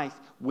your wife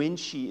when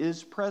she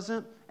is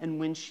present and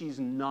when she's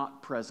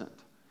not present.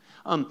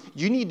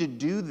 You need to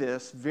do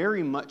this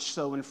very much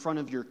so in front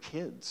of your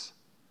kids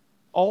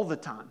all the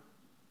time.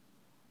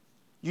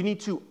 You need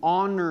to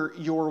honor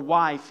your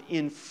wife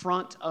in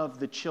front of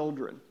the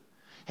children.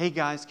 Hey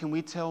guys, can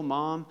we tell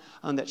mom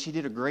that she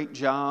did a great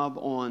job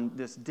on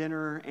this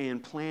dinner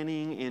and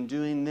planning and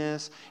doing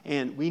this?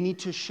 And we need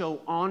to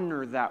show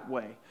honor that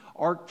way.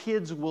 Our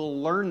kids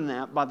will learn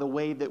that by the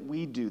way that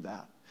we do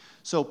that.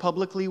 So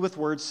publicly with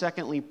words.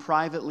 Secondly,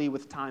 privately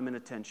with time and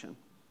attention.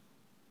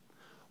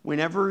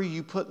 Whenever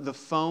you put the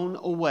phone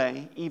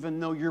away, even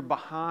though you're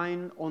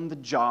behind on the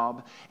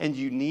job and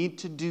you need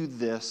to do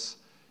this,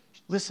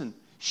 listen,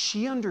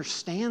 she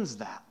understands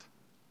that.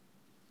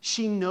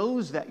 She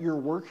knows that you're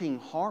working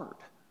hard.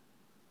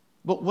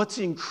 But what's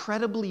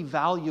incredibly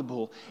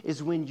valuable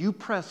is when you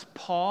press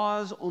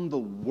pause on the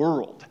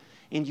world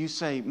and you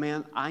say,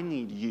 man, I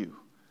need you.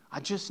 I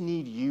just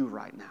need you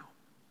right now.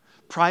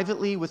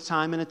 Privately with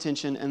time and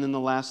attention. And then the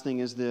last thing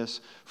is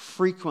this: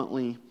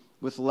 frequently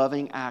with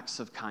loving acts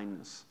of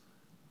kindness.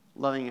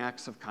 Loving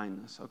acts of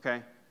kindness,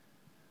 okay?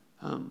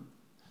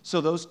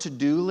 So those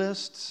to-do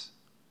lists,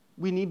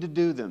 we need to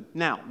do them.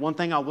 Now, one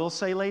thing I will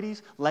say,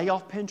 ladies, lay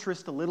off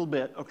Pinterest a little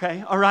bit,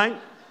 okay? All right?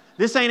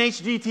 This ain't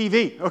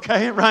HGTV,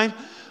 okay, right?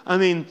 I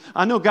mean,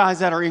 I know guys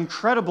that are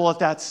incredible at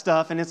that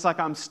stuff, and it's like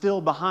I'm still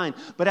behind.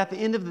 But at the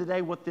end of the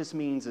day, what this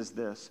means is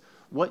this.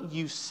 What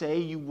you say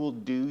you will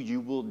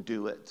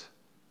do it.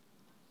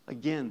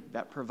 Again,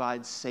 that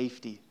provides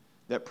safety.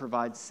 That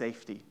provides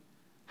safety.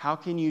 How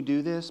can you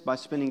do this? By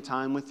spending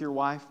time with your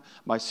wife,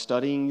 by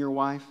studying your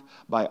wife,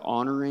 by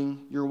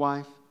honoring your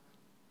wife.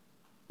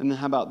 And then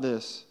how about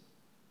this?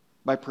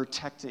 By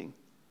protecting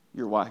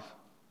your wife.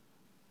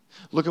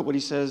 Look at what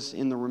he says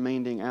in the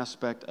remaining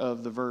aspect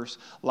of the verse.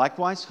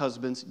 Likewise,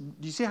 husbands,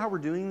 do you see how we're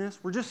doing this?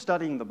 We're just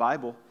studying the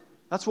Bible.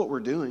 That's what we're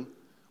doing.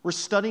 We're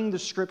studying the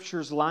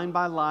scriptures line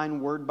by line,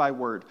 word by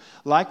word.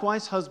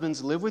 Likewise,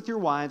 husbands, live with your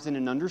wives in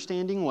an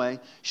understanding way,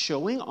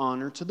 showing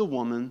honor to the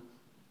woman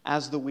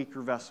as the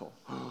weaker vessel.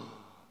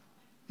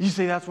 You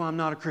say that's why I'm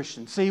not a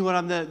Christian. See what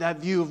I'm that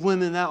view of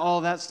women,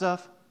 all that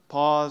stuff?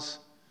 Pause.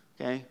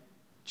 Okay,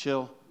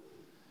 chill.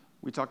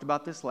 We talked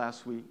about this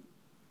last week.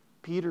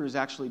 Peter is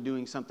actually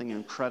doing something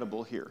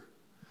incredible here.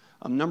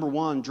 Number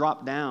one,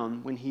 drop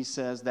down when he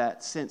says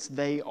that since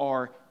they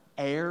are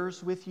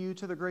heirs with you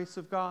to the grace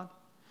of God,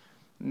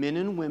 men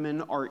and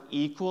women are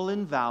equal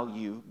in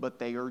value, but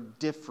they are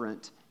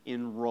different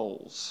in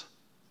roles.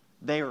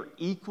 They are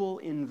equal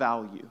in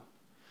value.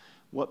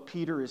 What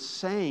Peter is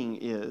saying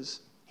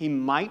is, he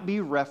might be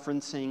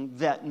referencing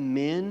that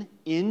men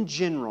in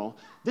general,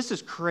 this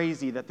is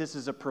crazy that this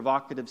is a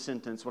provocative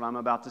sentence, what I'm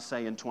about to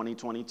say in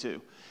 2022,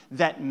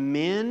 that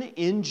men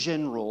in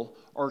general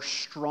are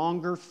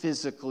stronger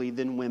physically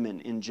than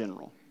women in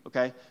general,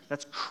 okay?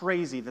 That's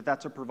crazy that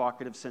that's a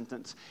provocative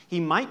sentence. He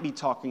might be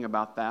talking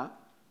about that,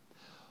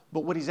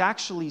 but what he's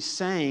actually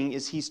saying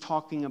is he's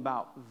talking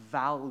about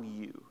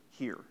value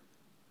here.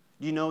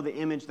 You know, the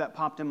image that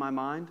popped in my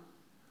mind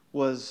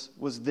was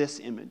this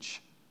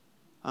image.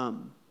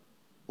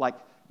 Like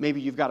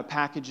maybe you've got a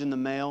package in the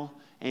mail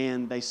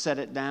and they set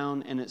it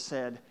down and it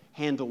said,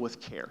 handle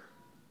with care.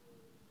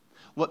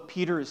 What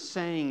Peter is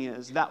saying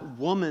is that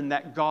woman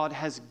that God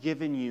has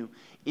given you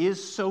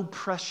is so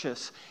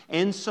precious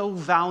and so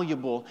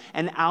valuable,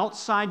 and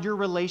outside your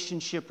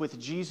relationship with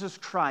Jesus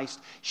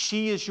Christ,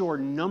 she is your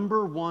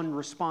number one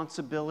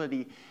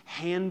responsibility.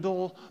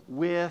 Handle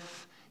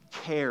with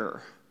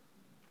care.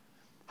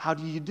 How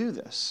do you do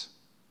this?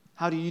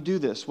 How do you do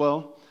this?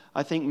 Well,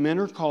 I think men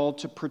are called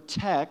to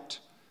protect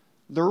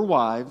their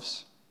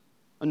wives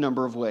a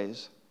number of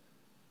ways.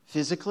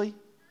 Physically?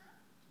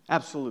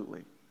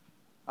 Absolutely.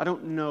 I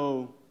don't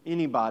know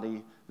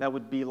anybody that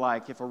would be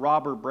like, if a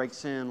robber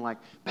breaks in, like,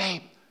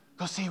 babe,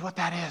 go see what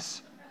that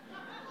is.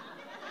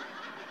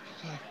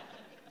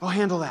 Go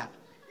handle that.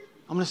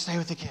 I'm going to stay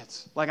with the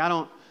kids. Like, I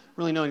don't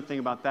really know anything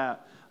about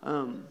that.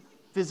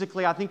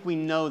 Physically, I think we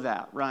know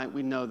that, right?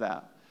 We know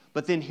that.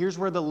 But then here's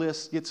where the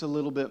list gets a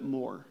little bit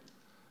more.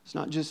 It's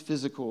not just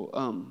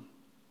physical.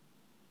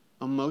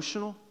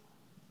 Emotional,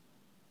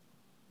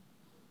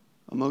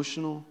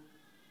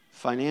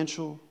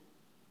 financial,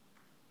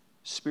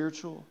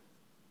 spiritual.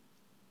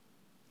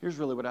 Here's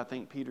really what I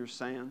think Peter's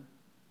saying.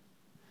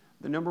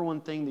 The number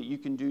one thing that you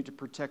can do to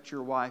protect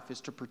your wife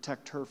is to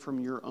protect her from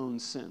your own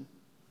sin.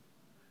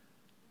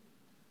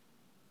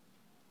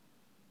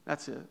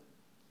 That's it.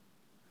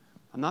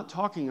 I'm not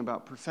talking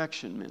about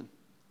perfection, men.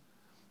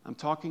 I'm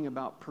talking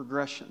about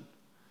progression.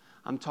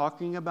 I'm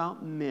talking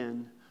about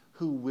men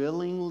who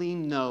willingly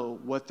know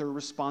what their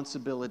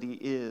responsibility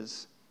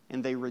is,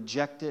 and they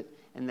reject it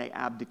and they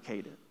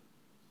abdicate it.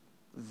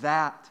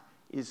 That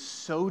is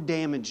so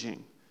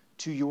damaging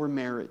to your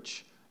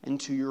marriage and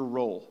to your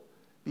role,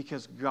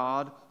 because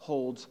God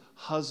holds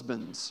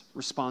husbands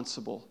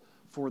responsible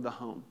for the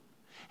home.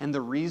 And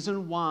the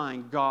reason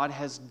why God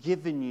has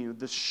given you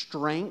the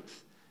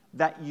strength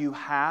that you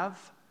have,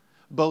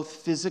 both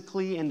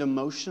physically and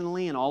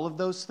emotionally and all of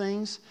those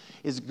things,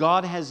 is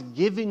God has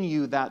given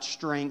you that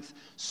strength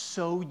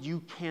so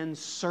you can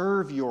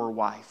serve your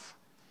wife.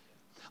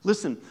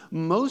 Listen,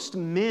 most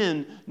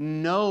men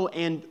know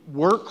and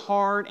work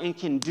hard and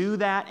can do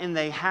that, and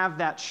they have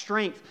that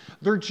strength.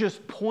 They're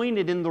just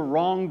pointed in the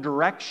wrong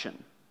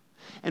direction.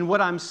 And what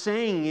I'm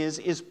saying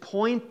is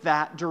point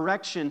that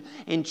direction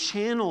and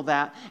channel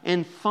that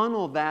and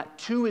funnel that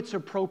to its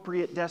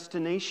appropriate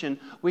destination,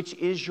 which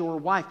is your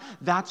wife.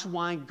 That's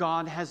why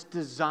God has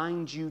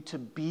designed you to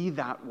be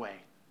that way.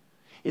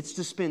 It's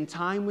to spend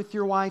time with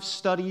your wife,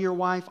 study your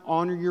wife,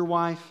 honor your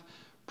wife,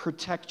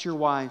 protect your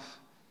wife.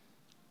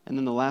 And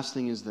then the last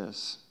thing is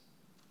this.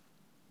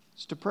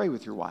 It's to pray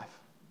with your wife.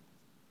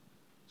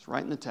 It's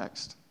right in the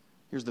text.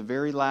 Here's the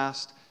very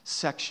last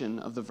section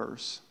of the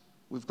verse.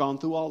 We've gone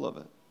through all of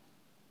it.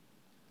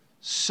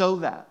 So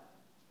that,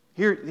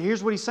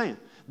 here's what he's saying.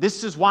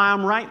 This is why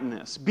I'm writing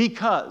this.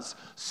 Because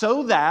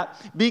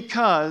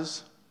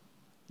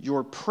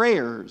your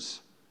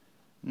prayers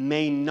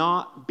may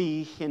not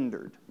be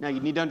hindered. Now, you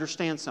need to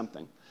understand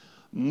something.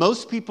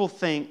 Most people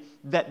think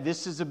that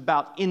this is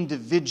about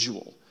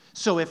individual.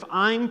 So if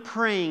I'm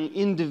praying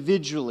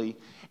individually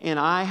and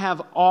I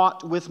have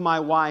aught with my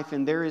wife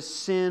and there is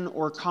sin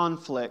or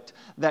conflict,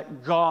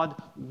 that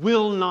God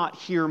will not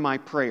hear my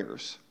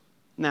prayers.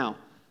 Now,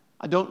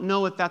 I don't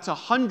know if that's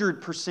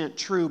 100%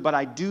 true, but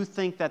I do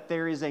think that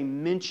there is a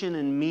mention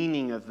and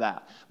meaning of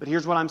that. But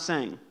here's what I'm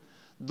saying.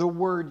 The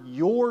word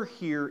your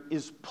here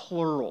is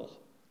plural.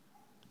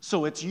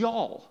 So it's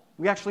y'all.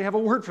 We actually have a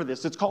word for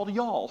this. It's called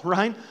y'all,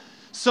 right?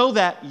 So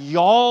that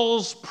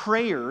y'all's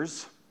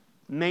prayers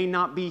may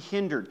not be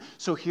hindered.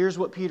 So here's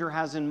what Peter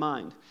has in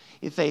mind.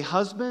 If a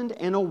husband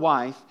and a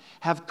wife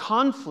have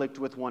conflict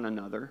with one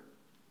another,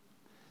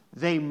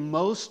 they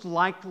most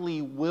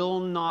likely will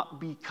not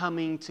be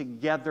coming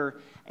together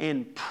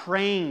and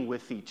praying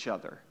with each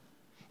other.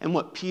 And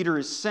what Peter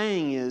is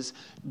saying is,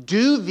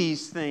 do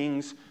these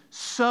things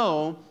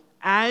so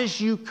as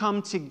you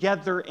come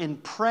together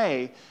and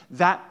pray,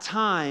 that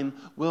time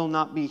will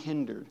not be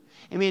hindered.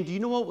 And man, do you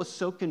know what was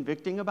so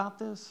convicting about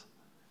this?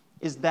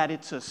 Is that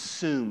it's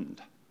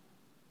assumed.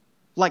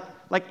 Like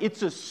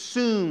it's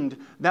assumed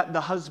that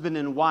the husband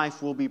and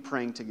wife will be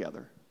praying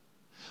together.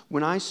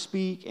 When I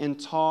speak and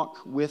talk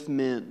with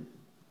men,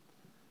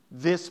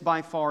 this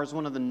by far is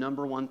one of the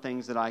number one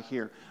things that I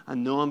hear. I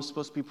know I'm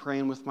supposed to be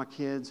praying with my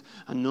kids.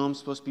 I know I'm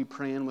supposed to be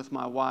praying with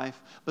my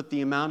wife. But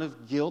the amount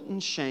of guilt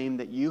and shame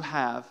that you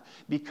have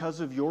because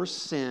of your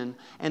sin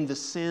and the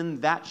sin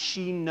that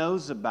she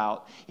knows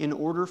about, in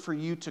order for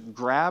you to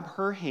grab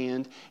her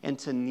hand and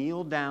to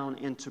kneel down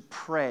and to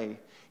pray,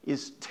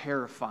 is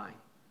terrifying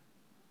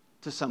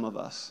to some of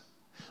us.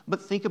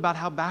 But think about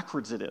how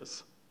backwards it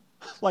is.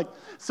 Like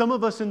some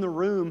of us in the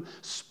room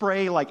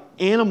spray like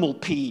animal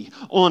pee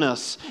on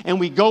us, and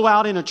we go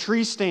out in a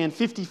tree stand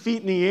 50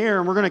 feet in the air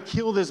and we're going to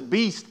kill this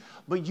beast,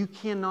 but you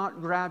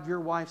cannot grab your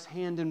wife's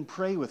hand and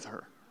pray with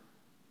her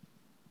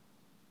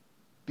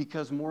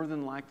because more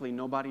than likely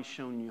nobody's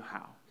shown you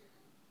how.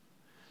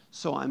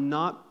 So I'm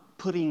not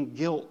putting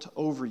guilt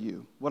over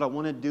you. What I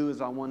want to do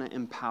is I want to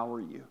empower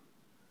you.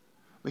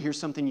 But here's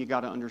something you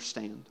got to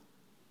understand.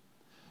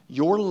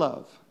 Your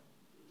love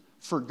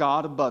for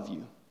God above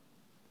you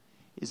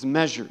is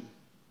measured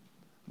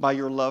by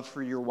your love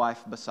for your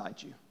wife beside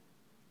you.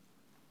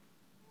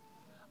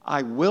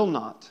 I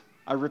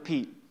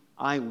repeat,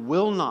 I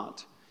will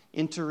not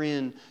enter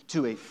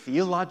into a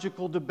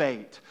theological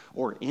debate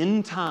or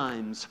end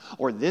times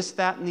or this,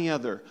 that, and the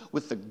other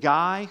with the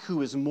guy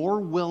who is more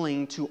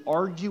willing to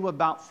argue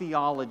about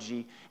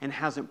theology and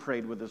hasn't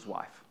prayed with his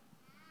wife.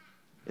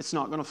 It's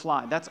not going to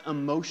fly. That's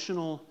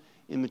emotional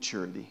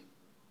immaturity.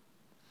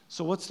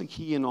 So what's the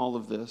key in all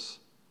of this?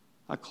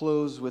 I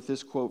close with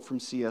this quote from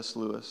C.S.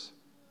 Lewis.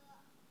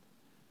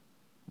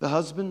 The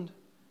husband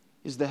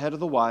is the head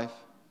of the wife,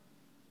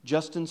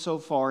 just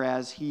insofar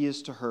as he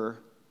is to her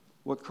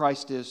what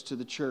Christ is to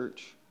the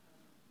church.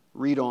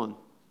 Read on.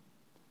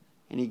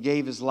 And he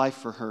gave his life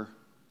for her.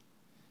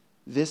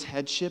 This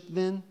headship,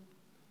 then,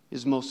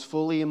 is most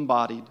fully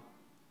embodied,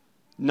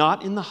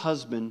 not in the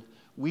husband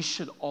we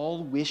should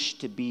all wish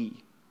to be,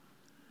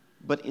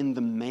 but in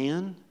the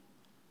man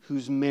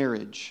whose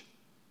marriage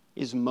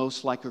is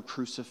most like a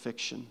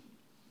crucifixion,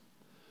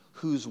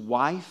 whose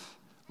wife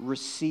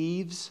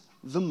receives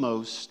the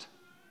most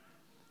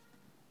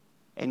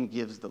and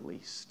gives the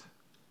least.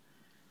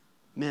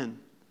 Men,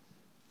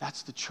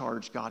 that's the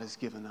charge God has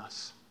given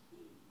us.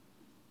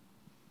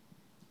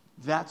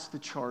 That's the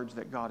charge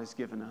that God has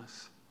given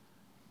us.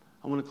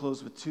 I want to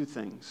close with two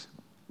things.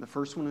 The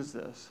first one is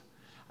this.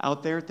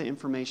 Out there at the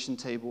information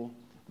table,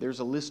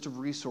 there's a list of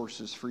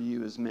resources for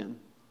you as men.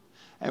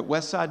 At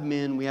Westside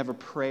Men, we have a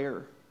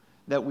prayer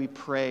that we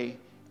pray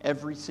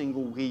every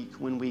single week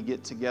when we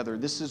get together.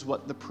 This is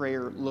what the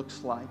prayer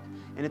looks like,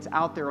 and it's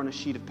out there on a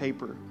sheet of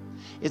paper.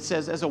 It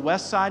says, as a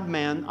Westside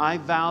man, I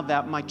vow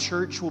that my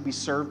church will be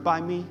served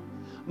by me,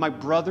 my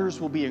brothers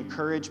will be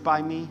encouraged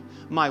by me,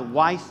 my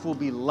wife will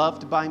be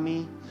loved by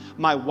me,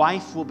 my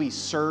wife will be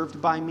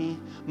served by me,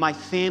 my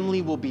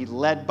family will be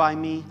led by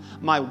me,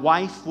 my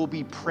wife will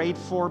be prayed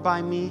for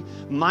by me,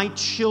 my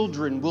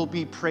children will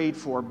be prayed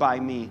for by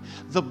me,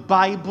 the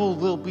Bible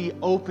will be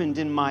opened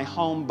in my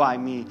home by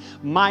me,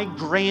 my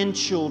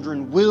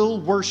grandchildren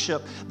will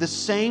worship the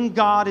same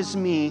God as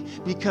me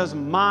because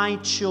my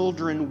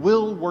children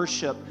will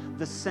worship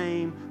the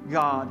same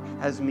God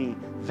as me.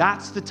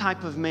 That's the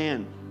type of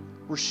man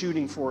we're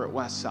shooting for at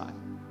Westside.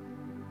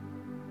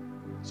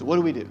 So what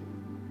do?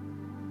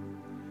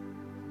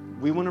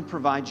 We want to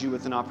provide you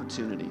with an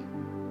opportunity.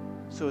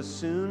 So as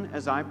soon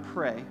as I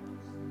pray,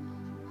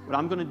 what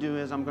I'm going to do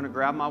is I'm going to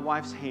grab my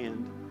wife's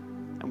hand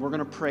and we're going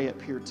to pray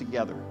up here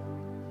together.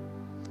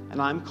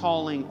 And I'm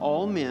calling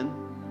all men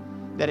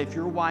that if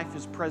your wife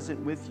is present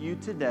with you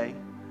today,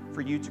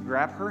 for you to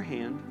grab her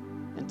hand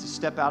and to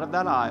step out of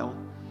that aisle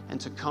and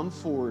to come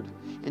forward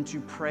and to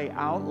pray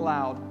out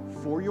loud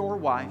for your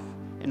wife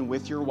and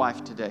with your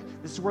wife today.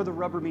 This is where the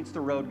rubber meets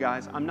the road,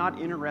 guys. I'm not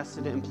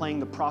interested in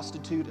playing the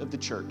prostitute of the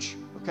church,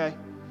 okay?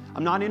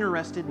 I'm not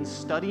interested in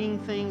studying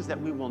things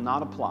that we will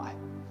not apply.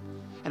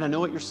 And I know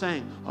what you're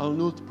saying. I don't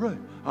know what to pray.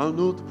 I don't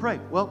know what to pray.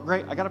 Well,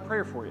 great. I got a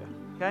prayer for you,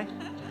 okay?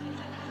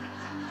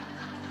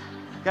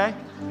 Okay?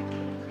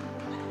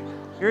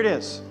 Here it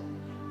is.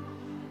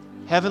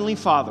 Heavenly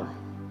Father,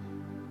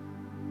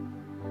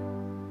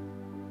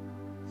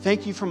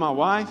 thank you for my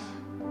wife.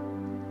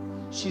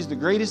 She's the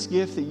greatest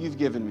gift that you've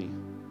given me.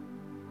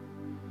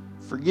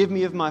 Forgive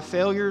me of my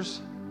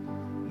failures.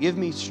 Give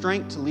me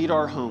strength to lead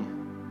our home.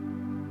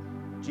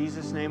 In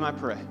Jesus' name I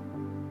pray.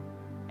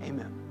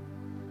 Amen.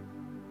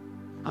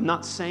 I'm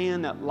not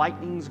saying that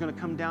lightning's going to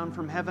come down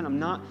from heaven. I'm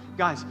not.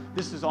 Guys,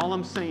 this is all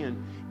I'm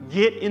saying.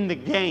 Get in the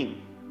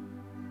game.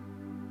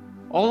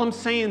 All I'm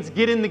saying is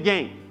get in the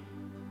game.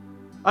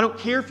 I don't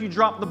care if you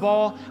dropped the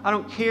ball. I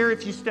don't care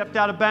if you stepped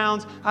out of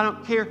bounds. I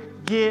don't care.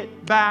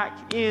 Get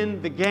back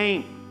in the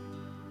game.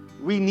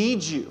 We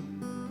need you.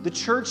 The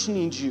church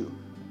needs you.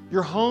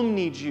 Your home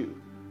needs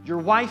you. Your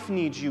wife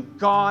needs you.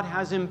 God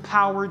has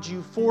empowered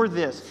you for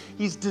this.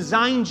 He's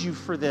designed you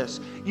for this.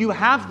 You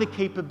have the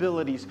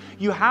capabilities.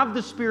 You have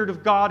the Spirit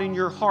of God in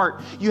your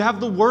heart. You have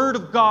the Word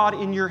of God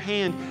in your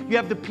hand. You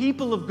have the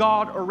people of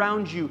God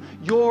around you.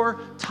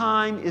 Your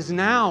time is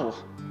now.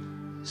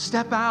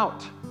 Step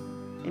out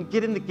and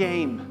get in the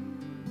game.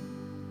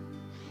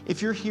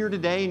 If you're here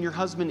today and your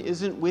husband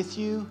isn't with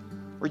you,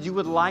 or you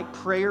would like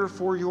prayer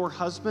for your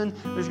husband,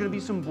 there's going to be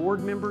some board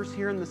members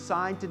here on the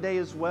side today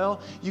as well.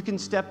 You can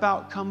step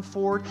out, come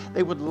forward.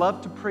 They would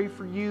love to pray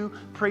for you,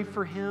 pray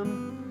for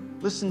him.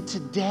 Listen,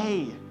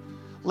 today,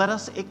 let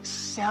us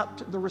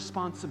accept the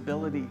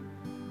responsibility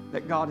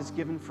that God has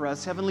given for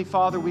us. Heavenly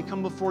Father, we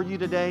come before you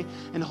today,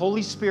 and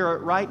Holy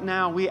Spirit, right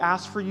now, we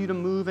ask for you to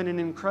move in an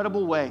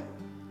incredible way.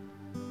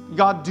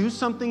 God, do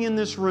something in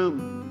this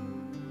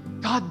room.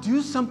 God,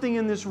 do something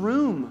in this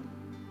room.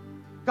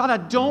 God, I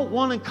don't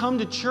want to come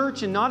to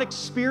church and not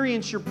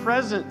experience your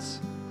presence.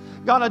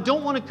 God, I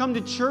don't want to come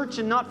to church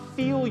and not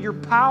feel your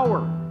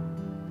power.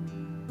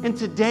 And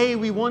today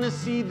we want to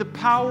see the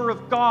power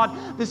of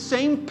God. The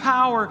same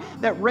power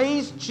that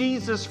raised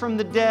Jesus from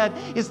the dead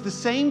is the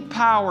same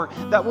power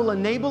that will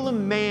enable a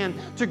man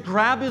to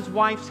grab his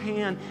wife's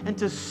hand and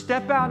to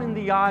step out in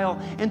the aisle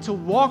and to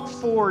walk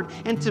forward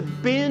and to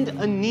bend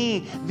a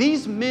knee.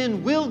 These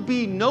men will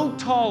be no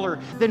taller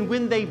than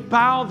when they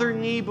bow their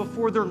knee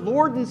before their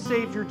Lord and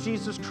Savior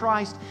Jesus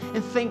Christ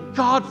and thank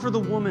God for the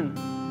woman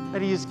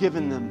that He has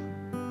given them.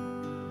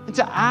 And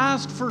to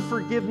ask for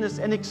forgiveness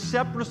and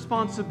accept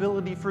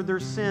responsibility for their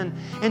sin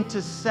and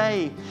to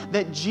say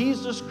that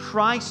Jesus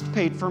Christ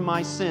paid for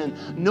my sin.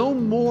 No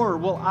more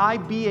will I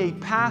be a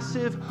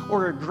passive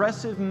or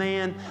aggressive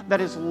man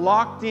that is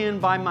locked in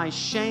by my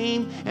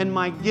shame and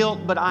my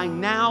guilt, but I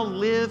now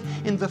live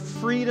in the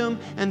freedom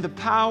and the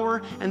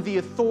power and the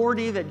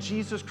authority that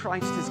Jesus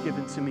Christ has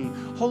given to me.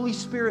 Holy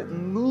Spirit,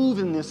 move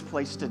in this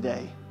place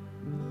today.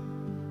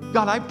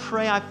 God, I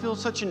pray, I feel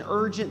such an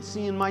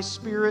urgency in my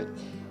spirit.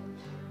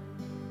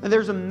 And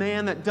there's a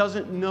man that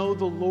doesn't know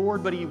the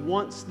Lord, but he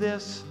wants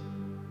this.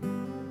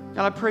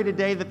 God, I pray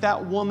today that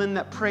that woman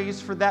that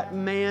prays for that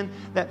man,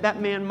 that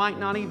man might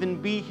not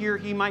even be here.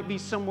 He might be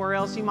somewhere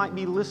else. He might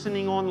be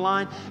listening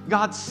online.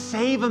 God,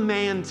 save a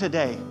man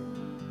today.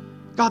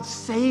 God,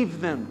 save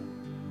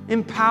them.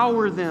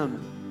 Empower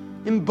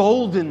them.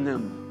 Embolden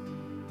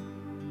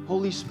them.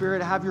 Holy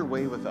Spirit, have your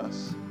way with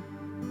us.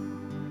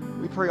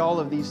 We pray all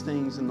of these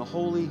things in the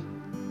holy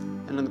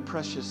and in the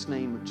precious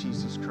name of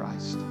Jesus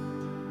Christ.